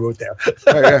from what I wrote there.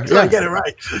 Yeah. I get it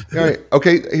right. All right.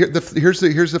 Okay. Here's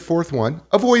the fourth one.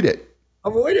 Avoid it.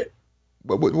 Avoid it.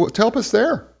 Help us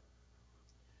there.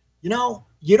 You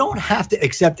don't have to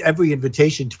accept every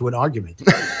invitation to an argument.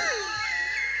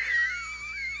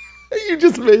 You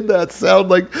just made that sound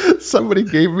like somebody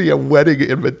gave me a wedding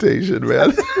invitation,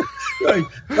 man.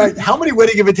 Right. How many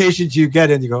wedding invitations do you get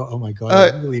and you go, oh my God,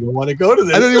 I really don't want to go to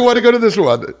this. I don't even want to go to this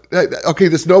one. Okay,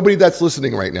 there's nobody that's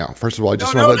listening right now. First of all, I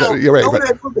just want to you're right.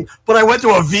 But I went to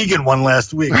a vegan one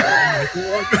last week. And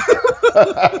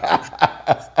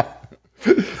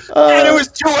it was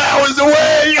 2 hours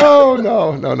away. Oh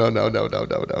no.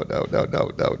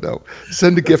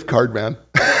 Send a gift card, man.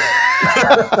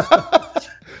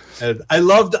 I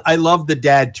loved the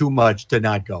dad too much to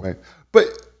not go. Right. But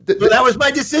so that was my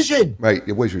decision. Right.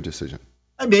 It was your decision.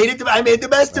 I made the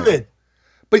best of it.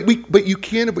 But you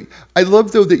can't. I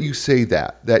love though that you say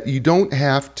that you don't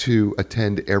have to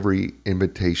attend every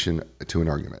invitation to an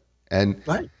argument. And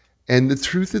the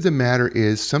truth of the matter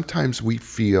is sometimes we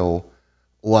feel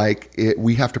like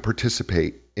we have to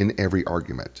participate in every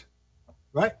argument.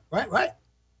 Right.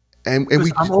 And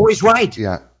I'm always right.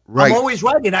 Yeah. Right. I'm always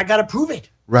right, and I got to prove it.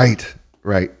 Right.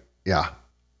 Yeah.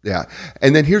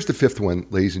 And then here's the fifth one,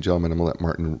 ladies and gentlemen. I'm going to let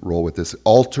Martin roll with this.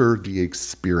 Alter the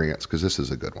experience, because this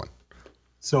is a good one.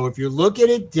 So if you look at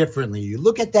it differently, you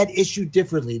look at that issue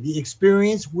differently, the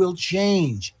experience will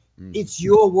change. It's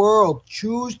your world.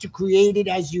 Choose to create it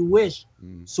as you wish.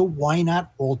 So why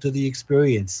not alter the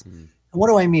experience? And what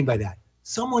do I mean by that?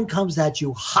 Someone comes at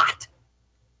you hot,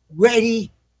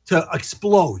 ready to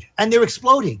explode, and they're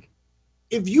exploding.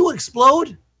 If you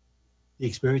explode, the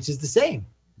experience is the same.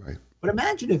 Right. But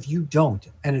imagine if you don't,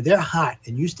 and they're hot,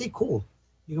 and you stay cool.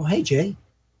 You go, hey, Jay,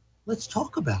 let's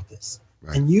talk about this.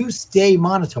 Right. And you stay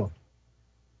monotone.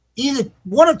 Either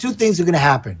one of two things are going to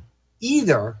happen.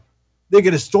 Either they're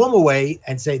going to storm away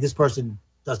and say, this person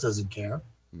just doesn't care.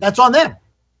 That's on them.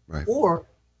 Right. Or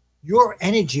your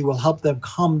energy will help them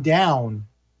come down.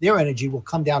 Their energy will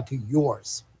come down to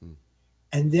yours.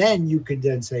 And then you can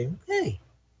then say, okay,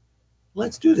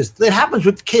 let's do this. It happens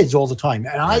with kids all the time.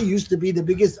 And I used to be the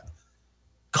biggest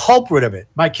culprit of it.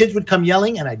 My kids would come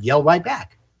yelling and I'd yell right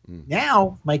back.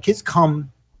 Now my kids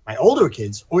come, my older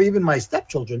kids, or even my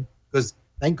stepchildren, because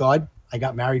thank God I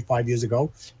got married 5 years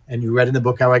ago, and you read in the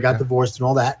book how I got divorced and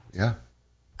all that. Yeah.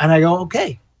 And I go,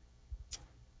 okay,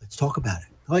 let's talk about it.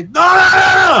 They're like,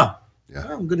 no. Yeah.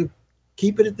 I'm going to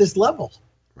keep it at this level.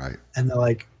 Right. And they're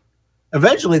like,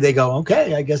 eventually they go,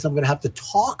 okay, I guess I'm going to have to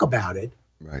talk about it.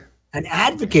 Right. and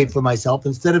advocate for myself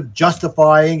instead of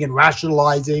justifying and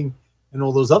rationalizing and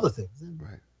all those other things.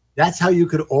 Right. That's how you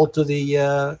could alter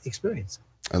the experience.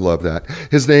 I love that.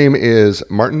 His name is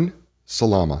Martin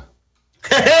Salama.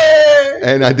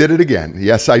 And I did it again.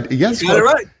 Yes, You got it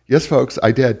right. Yes, folks,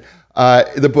 I did.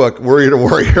 The book, Warrior to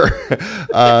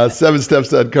Warrior, 7 Steps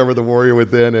to Uncover the Warrior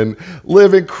Within and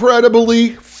Live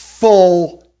Incredibly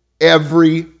Full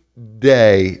Every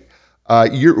Day.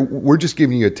 We're just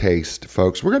giving you a taste,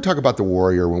 folks. We're going to talk about the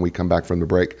warrior when we come back from the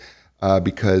break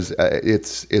because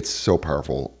it's so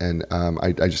powerful, and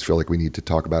I just feel like we need to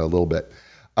talk about it a little bit.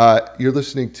 You're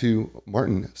listening to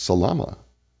Martin Salama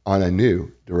on A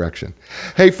New Direction.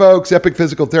 Hey folks, Epic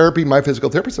Physical Therapy, my physical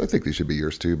therapist, I think these should be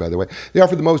yours too, by the way. They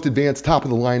offer the most advanced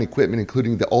top-of-the-line equipment,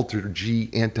 including the Ultra G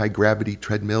anti-gravity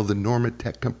treadmill, the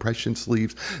Normatec compression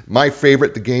sleeves, my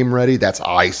favorite, the Game Ready, that's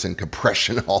ice and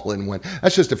compression all in one.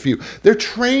 That's just a few. They're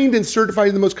trained and certified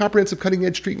in the most comprehensive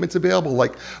cutting-edge treatments available,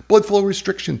 like blood flow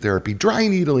restriction therapy, dry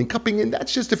needling, cupping, and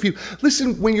that's just a few.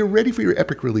 Listen, when you're ready for your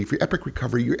epic relief, your epic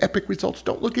recovery, your epic results,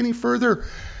 don't look any further.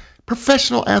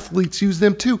 Professional athletes use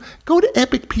them too. Go to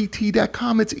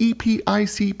epicpt.com. It's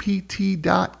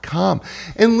EPICPT.com.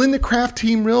 And Linda Craft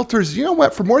Team Realtors, you know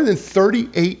what? For more than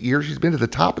 38 years, she's been at the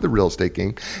top of the real estate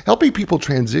game, helping people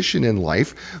transition in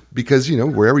life because,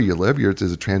 wherever you live, yours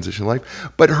is a transition life.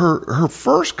 But her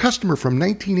first customer from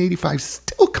 1985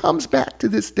 still comes back to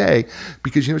this day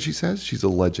because, you know what she says? She's a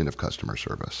legend of customer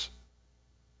service.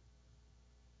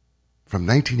 From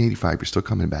 1985, you're still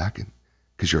coming back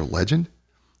because you're a legend?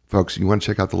 Folks, you want to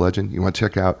check out the legend? You want to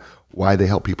check out why they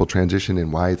help people transition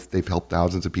and why they've helped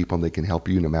thousands of people and they can help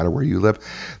you no matter where you live?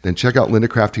 Then check out Linda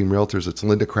Craft Team Realtors. It's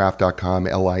lindacraft.com,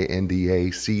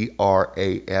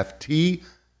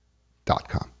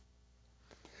 LINDACRAFT.com.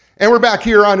 And we're back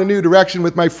here on A New Direction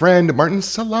with my friend Martin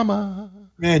Salama.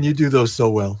 Man, you do those so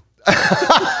well. I'm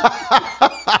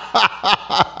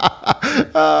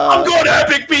going to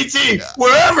Epic PT,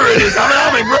 wherever it is.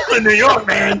 I'm in Brooklyn, New York,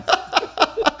 man.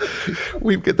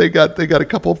 They've got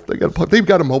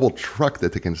a mobile truck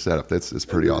that they can set up. It's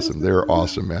pretty awesome. They're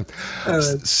awesome, man.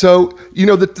 So,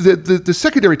 the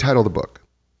secondary title of the book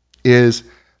is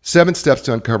 7 Steps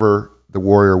to Uncover the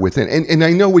Warrior Within. And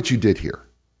I know what you did here.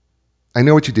 I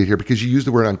know what you did here because you used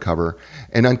the word uncover,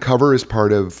 and uncover is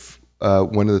part of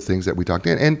one of the things that we talked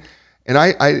in. And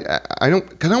I don't,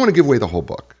 because I want to give away the whole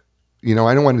book. I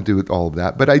don't want to do all of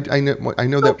that, but I know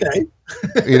that, okay.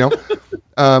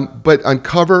 But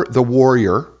uncover the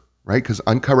warrior, right? Because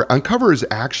uncover is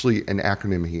actually an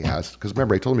acronym he has. Because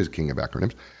remember, I told him he's king of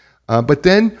acronyms. But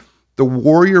then the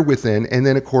warrior within, and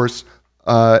then of course,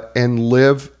 and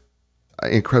live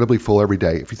incredibly full every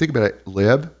day. If you think about it,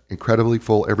 live incredibly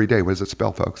full every day. What does it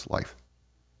spell, folks? Life.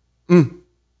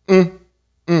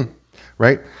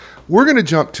 Right? We're going to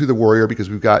jump to the warrior because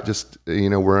we've got just,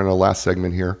 we're in a last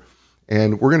segment here.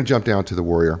 And we're going to jump down to the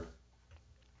warrior.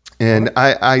 And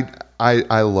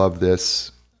I love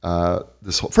this.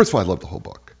 First of all, I love the whole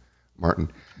book, Martin.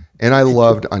 And I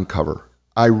loved Uncover.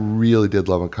 I really did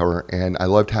love Uncover. And I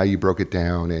loved how you broke it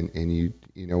down. And you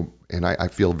and I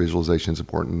feel visualization is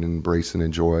important, and embrace and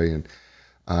enjoy.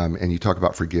 And you talk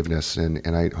about forgiveness.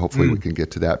 And hopefully we can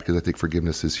get to that because I think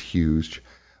forgiveness is huge. As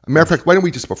a matter of fact, why don't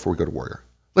we just, before we go to warrior,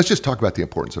 let's just talk about the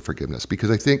importance of forgiveness,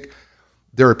 because I think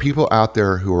there are people out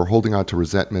there who are holding on to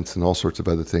resentments and all sorts of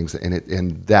other things,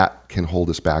 and that can hold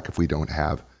us back if we don't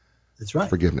have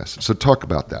forgiveness. So talk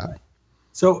about that. Right.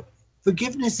 So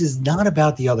forgiveness is not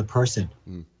about the other person.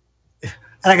 And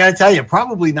I got to tell you,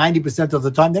 probably 90% of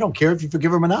the time, they don't care if you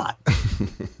forgive them or not.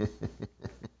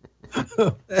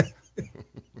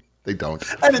 They don't.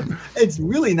 And it's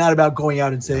really not about going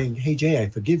out and saying, hey, Jay, I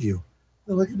forgive you.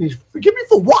 Look at me. Forgive me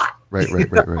for what?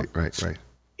 Right.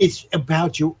 It's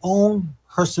about your own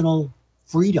personal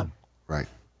freedom. Right.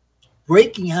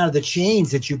 Breaking out of the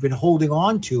chains that you've been holding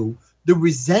on to, the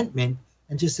resentment,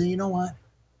 and just say, you know what?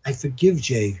 I forgive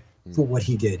Jay for what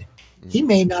he did. He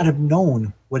may not have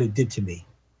known what it did to me.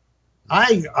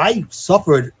 I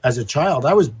suffered as a child.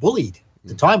 I was bullied. At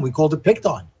the time, we called it picked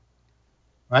on.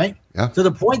 Right? Yeah. To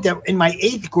the point that in my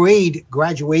 8th grade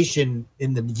graduation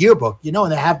in the yearbook,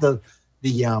 and they have the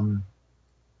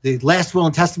last will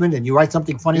and testament, and you write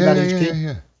something funny about each kid.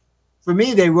 Yeah. For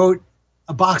me, they wrote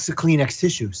a box of Kleenex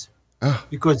tissues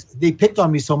because they picked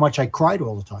on me so much I cried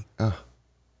all the time. Yeah.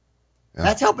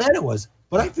 That's how bad it was.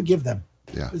 But I forgive them.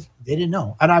 Yeah. They didn't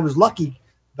know. And I was lucky.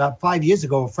 About 5 years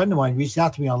ago, a friend of mine reached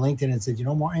out to me on LinkedIn and said,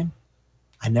 Martin,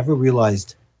 I never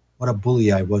realized what a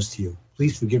bully I was to you.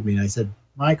 Please forgive me. And I said,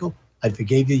 Michael, I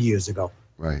forgave you years ago.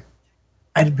 Right.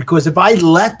 And because if I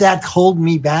let that hold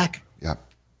me back, yeah,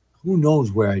 who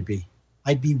knows where I'd be?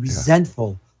 I'd be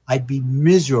resentful. I'd be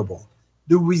miserable.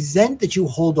 The resent that you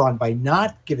hold on by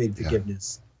not giving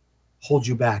forgiveness holds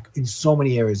you back in so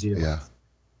many areas of your life.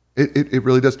 It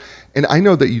really does. And I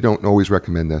know that you don't always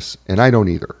recommend this, and I don't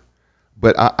either.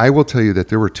 But I will tell you that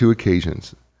there were 2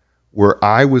 occasions where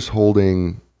I was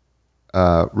holding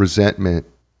resentment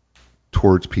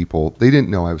towards people. They didn't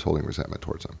know I was holding resentment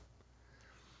towards them.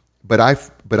 But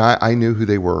I knew who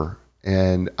they were,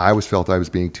 and I felt I was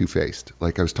being two-faced.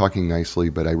 Like I was talking nicely,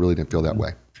 but I really didn't feel that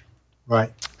way.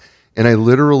 Right. And I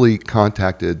literally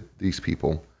contacted these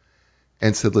people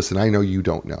and said, listen, I know you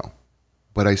don't know,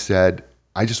 but I said,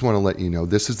 I just want to let you know,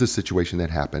 this is the situation that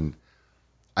happened.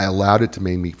 I allowed it to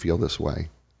make me feel this way.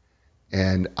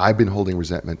 And I've been holding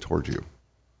resentment towards you.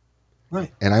 Right.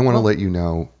 And I want to let you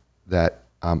know that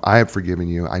I have forgiven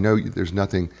you. I know there's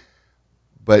nothing,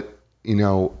 but,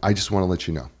 I just want to let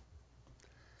you know.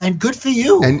 And good for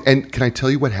you. And can I tell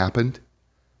you what happened?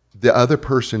 The other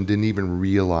person didn't even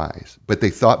realize, but they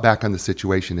thought back on the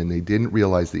situation and they didn't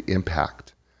realize the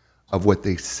impact of what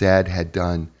they said had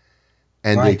done.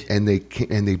 And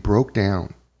they broke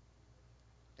down.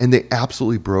 And they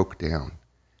absolutely broke down.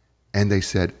 And they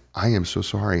said, I am so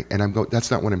sorry. And I'm going, that's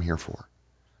not what I'm here for.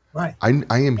 Right.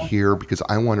 I am here because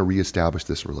I want to reestablish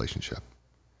this relationship.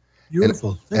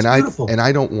 Beautiful. Beautiful. And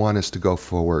I don't want us to go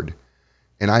forward.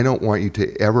 And I don't want you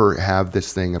to ever have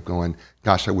this thing of going,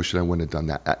 gosh, I wish that I wouldn't have done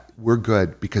that. We're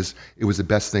good because it was the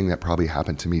best thing that probably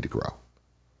happened to me to grow.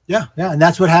 Yeah. And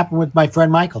that's what happened with my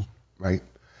friend Michael. Right.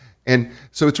 And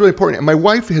so it's really important. And my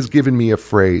wife has given me a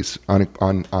phrase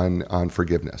on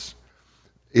forgiveness.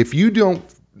 If you don't,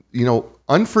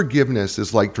 unforgiveness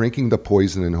is like drinking the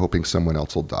poison and hoping someone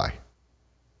else will die.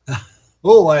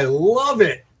 Oh, I love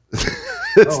it.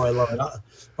 I love it.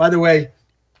 By the way,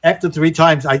 after 3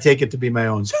 times, I take it to be my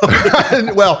own. So.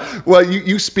 well,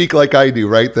 you speak like I do,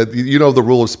 right? That you know the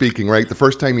rule of speaking, right? The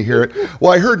first time you hear it.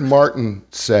 Well, I heard Martin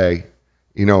say,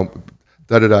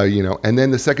 da-da-da, and then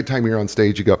the second time you're on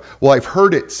stage, you go, well, I've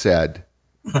heard it said,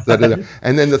 da-da-da.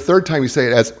 And then the third time you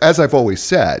say it as I've always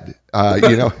said,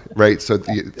 right? So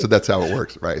that's how it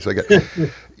works, right? So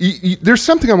there's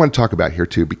something I want to talk about here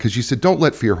too, because you said, don't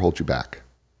let fear hold you back.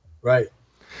 Right.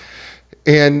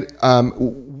 And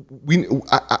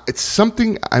it's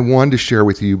something I wanted to share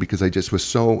with you because I just was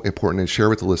so important and share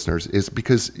with the listeners is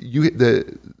because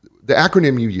the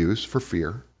acronym you use for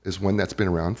fear is one that's been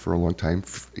around for a long time,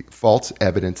 false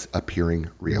evidence appearing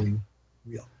real.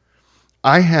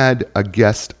 I had a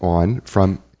guest on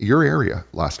from your area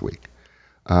last week,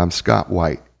 Scott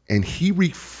White, and he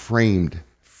reframed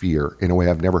fear in a way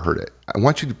I've never heard it. I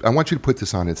want you to put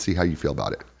this on and see how you feel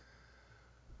about it.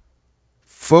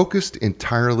 Focused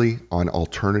entirely on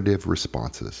alternative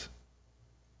responses.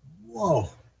 Whoa,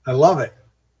 I love it.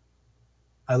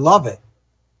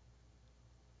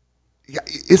 Yeah,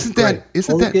 isn't that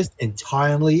focused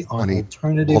entirely on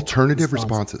alternative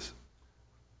responses?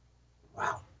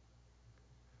 Wow,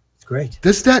 it's great.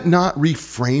 Does that not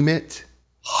reframe it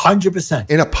 100%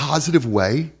 in a positive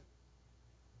way?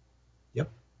 Yep.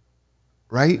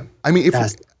 Right. Yep.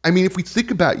 I mean, if we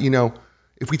think about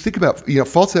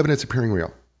false evidence appearing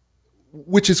real,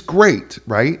 which is great,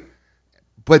 right?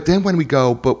 But then when we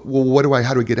go, how do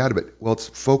I get out of it? Well, it's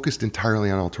focused entirely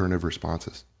on alternative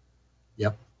responses.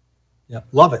 Yep.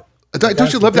 Love it.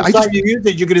 Don't you love that? You use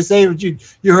it, you're going to say what you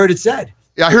heard it said.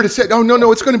 Yeah, I heard it said. Oh,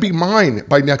 no, it's going to be mine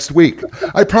by next week.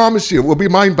 I promise you, it will be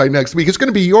mine by next week. It's going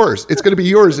to be yours. It's going to be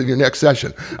yours in your next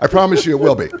session. I promise you it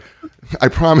will be. I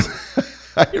promise.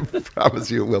 I promise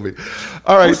you it will be.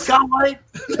 All right. Scott White?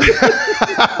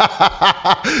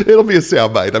 It'll be a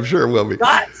soundbite. I'm sure it will be.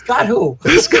 Scott who?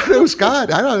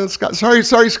 Scott. I don't know. Scott. Sorry,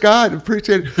 Scott.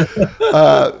 Appreciate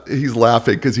it. He's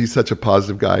laughing because he's such a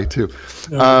positive guy too.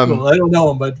 Cool. I don't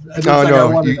know him, but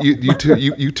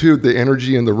you too. The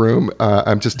energy in the room.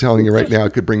 I'm just telling you right now,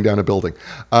 it could bring down a building.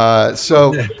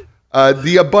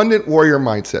 The abundant warrior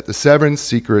mindset. The 7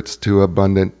 secrets to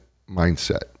abundant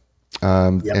mindset.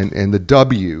 And the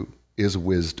W is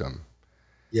wisdom.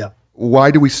 Yeah.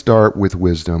 Why do we start with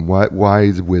wisdom? Why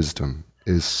is wisdom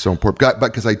is so important?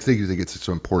 Because I think it's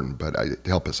so important, but to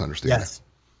help us understand. Yes.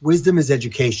 Wisdom is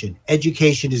education.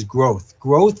 Education is growth.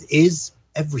 Growth is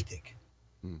everything.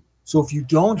 So if you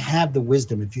don't have the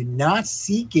wisdom, if you're not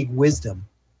seeking wisdom,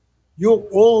 you're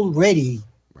already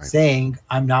saying,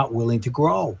 I'm not willing to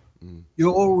grow.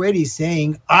 You're already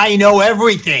saying, I know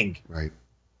everything. Right.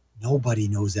 Nobody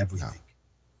knows everything.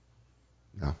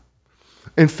 No.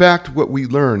 In fact, what we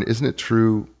learn, isn't it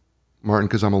true, Martin,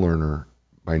 because I'm a learner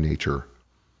by nature,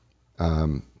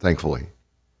 thankfully.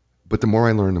 But the more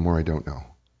I learn, the more I don't know.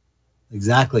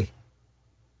 Exactly.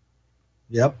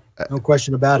 Yep. No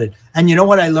question about it. And you know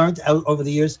what I learned over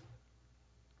the years?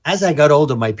 As I got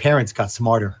older, my parents got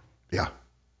smarter. Yeah.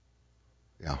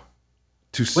 Yeah.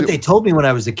 What they told me when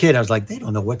I was a kid, I was like, they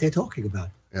don't know what they're talking about.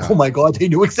 Yeah. Oh my God, they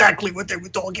knew exactly what they were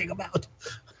talking about.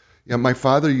 Yeah, my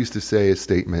father used to say a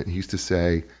statement. He used to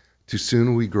say, too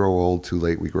soon we grow old, too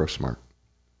late we grow smart.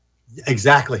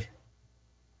 Exactly.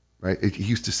 Right? He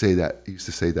used to say that. He used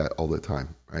to say that all the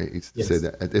time, right? He used to Yes. say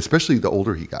that, especially the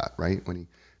older he got, right? When he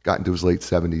got into his late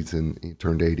 70s and he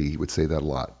turned 80, he would say that a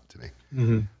lot to me.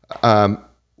 Mm-hmm.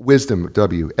 Wisdom,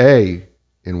 W-A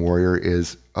in Warrior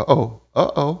is,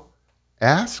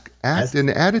 ask, act, and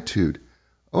attitude.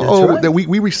 Right. That we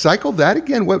recycled that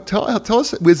again. What? Tell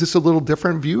us, is this a little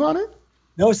different view on it?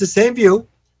 No, it's the same view,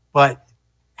 but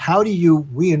how do you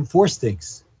reinforce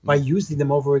things? By using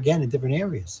them over again in different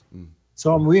areas.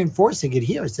 So I'm reinforcing it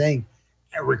here, saying,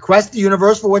 request the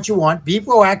universe for what you want, be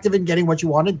proactive in getting what you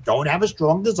want, and don't have a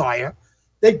strong desire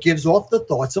that gives off the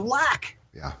thoughts of lack.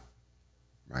 Yeah.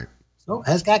 Right. So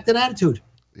ask, act, and attitude.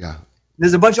 Yeah.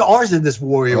 There's a bunch of R's in this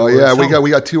warrior. Oh word, yeah, so we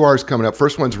got 2 R's coming up.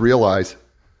 First one's realize.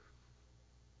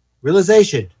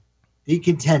 realization, be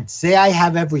content, say I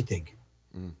have everything.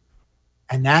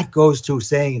 And that goes to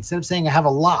saying, instead of saying I have a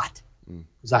lot,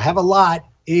 because I have a lot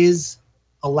is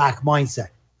a lack mindset.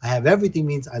 I have everything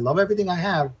means I love everything I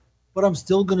have, but I'm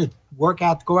still going to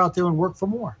go out there and work for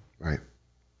more. Right.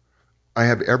 I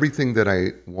have everything that I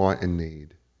want and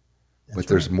need, but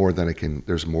there's more that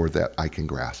I can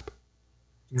grasp.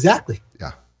 Exactly.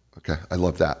 Yeah. Okay. I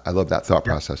love that. I love that thought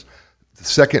process. The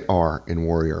second R in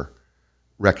Warrior,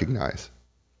 recognize.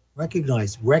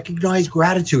 Recognize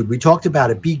gratitude. We talked about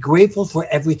it. Be grateful for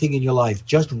everything in your life.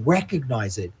 Just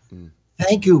recognize it.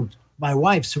 Thank you, my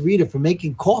wife, Sarita, for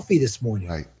making coffee this morning.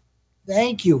 Right.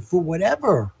 Thank you for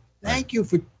whatever. Thank you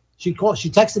for, she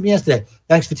texted me yesterday.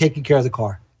 Thanks for taking care of the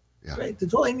car. Yeah. Right?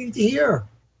 That's all I need to hear.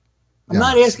 I'm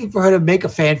not asking for her to make a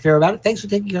fanfare about it. Thanks for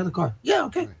taking care of the car. Yeah.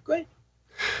 Okay. Great.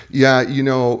 Yeah.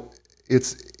 That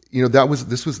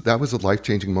was a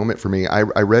life-changing moment for me. I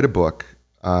read a book.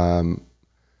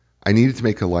 I needed to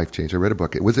make a life change. I read a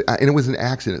book. It was an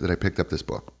accident that I picked up this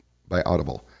book by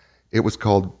Audible. It was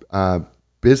called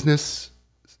Business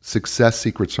Success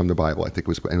Secrets from the Bible. I think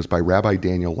it was by Rabbi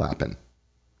Daniel Lapin.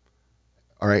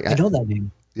 All right. I know that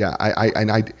name. Yeah.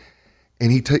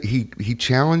 He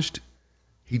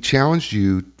challenged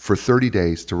you for 30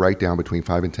 days to write down between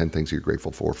 5 and 10 things you're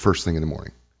grateful for first thing in the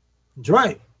morning. That's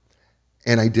right.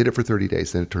 And I did it for 30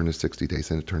 days. Then it turned to 60 days.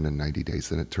 Then it turned to 90 days.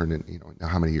 Then it turned in,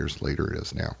 how many years later it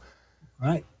is now.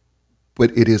 Right.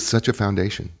 But it is such a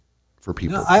foundation for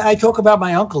people. No, I talk about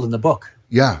my uncle in the book.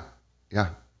 Yeah. Yeah.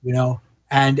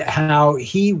 And how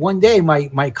he, one day,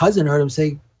 my cousin heard him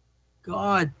say,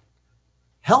 God,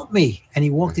 help me. And he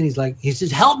walked in, he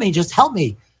says, help me, just help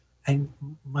me. And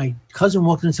my cousin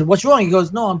walked in and said, what's wrong? He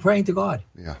goes, no, I'm praying to God.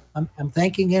 Yeah. I'm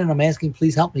thanking him and I'm asking,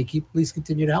 please help me. Please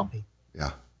continue to help me.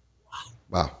 Yeah.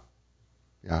 Wow.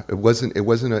 Yeah. It wasn't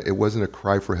a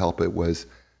cry for help. It was,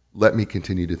 let me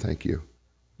continue to thank you.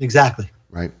 Exactly.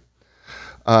 Right.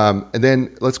 And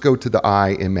then let's go to the I,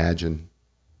 imagine.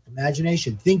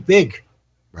 Imagination. Think big.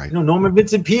 Right. Norman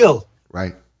Vincent Peale.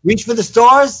 Right. Reach for the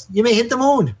stars, you may hit the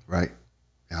moon. Right.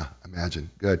 Yeah.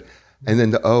 Imagine. Good. And then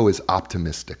the O is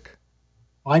optimistic.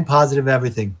 Find positive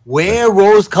everything. Wear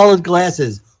rose-colored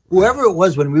glasses. Whoever it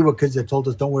was when we were kids that told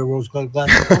us don't wear rose-colored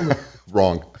glasses.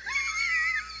 Wrong.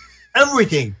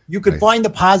 Everything. You could find the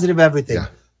positive everything. Yeah.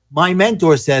 My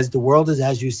mentor says the world is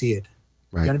as you see it.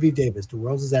 Right. Genevieve Davis, the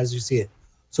world is as you see it.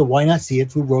 So why not see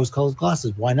it through rose-colored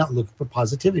glasses? Why not look for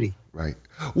positivity? Right.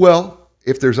 Well,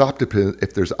 if there's optimism,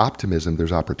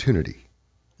 there's opportunity.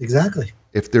 Exactly.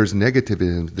 If there's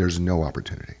negativism, there's no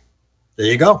opportunity. There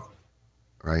you go.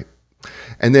 Right.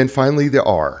 And then finally the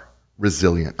R,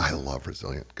 resilient. I love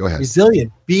resilient. Go ahead.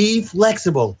 Resilient. Be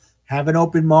flexible. Have an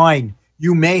open mind.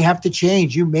 You may have to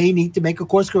change. You may need to make a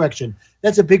course correction.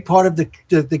 That's a big part of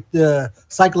the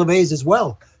cycle of A's as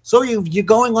well. So you're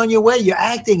going on your way, you're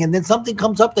acting, and then something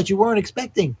comes up that you weren't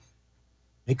expecting.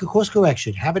 Make a course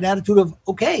correction. Have an attitude of,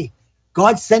 okay,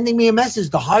 God's sending me a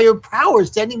message. The higher power is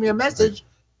sending me a message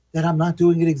that I'm not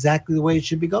doing it exactly the way it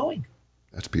should be going.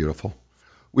 That's beautiful.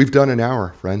 We've done an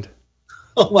hour, friend.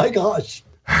 Oh, my gosh.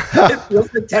 It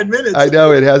feels like 10 minutes. I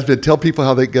know it has been. Tell people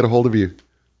how they get a hold of you.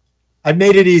 I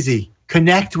made it easy.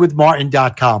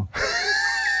 Connectwithmartin.com.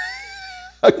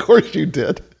 Of course you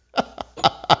did.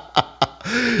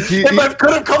 If I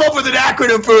could have come up with an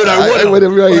acronym for it, I would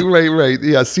have. Right.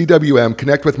 Yeah, CWM,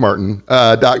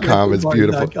 connectwithmartin.com is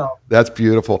beautiful. That's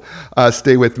beautiful.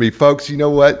 Stay with me. Folks, you know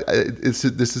what? This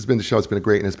has been the show. It's been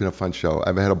great, and it's been a fun show.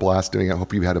 I've had a blast doing it. I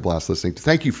hope you had a blast listening.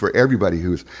 Thank you for everybody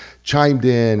who's chimed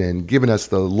in and given us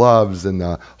the loves and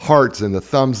the hearts and the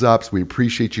thumbs ups. We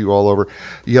appreciate you all over.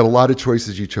 You had a lot of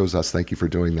choices. You chose us. Thank you for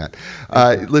doing that.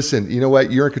 Listen, you know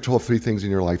what? You're in control of 3 things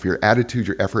in your life: your attitude,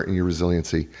 your effort, and your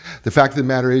resiliency. The fact of the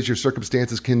matter is your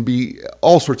circumstances can be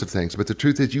all sorts of things, but the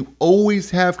truth is you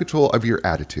always have control of your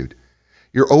attitude.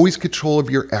 You're always control of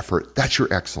your effort. That's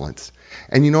your excellence.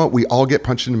 And you know what? We all get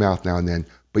punched in the mouth now and then,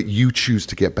 but you choose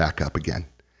to get back up again.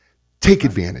 Take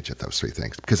advantage of those 3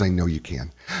 things, because I know you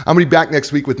can. I'm going to be back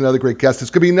next week with another great guest.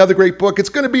 It's going to be another great book. It's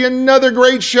going to be another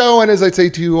great show. And as I say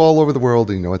to you all over the world,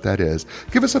 and you know what that is,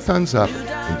 give us a thumbs up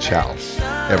and ciao,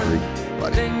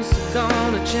 everybody. Things are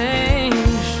gonna change.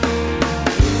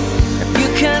 If you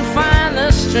can find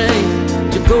the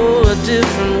strength to go a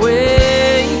different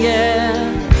way, yeah.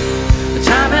 The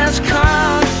time has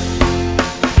come.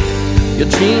 Your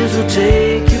dreams will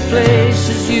take you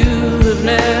places you have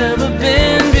never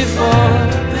been before.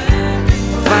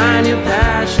 Find your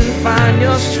passion, find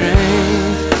your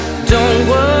strength. Don't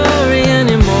worry.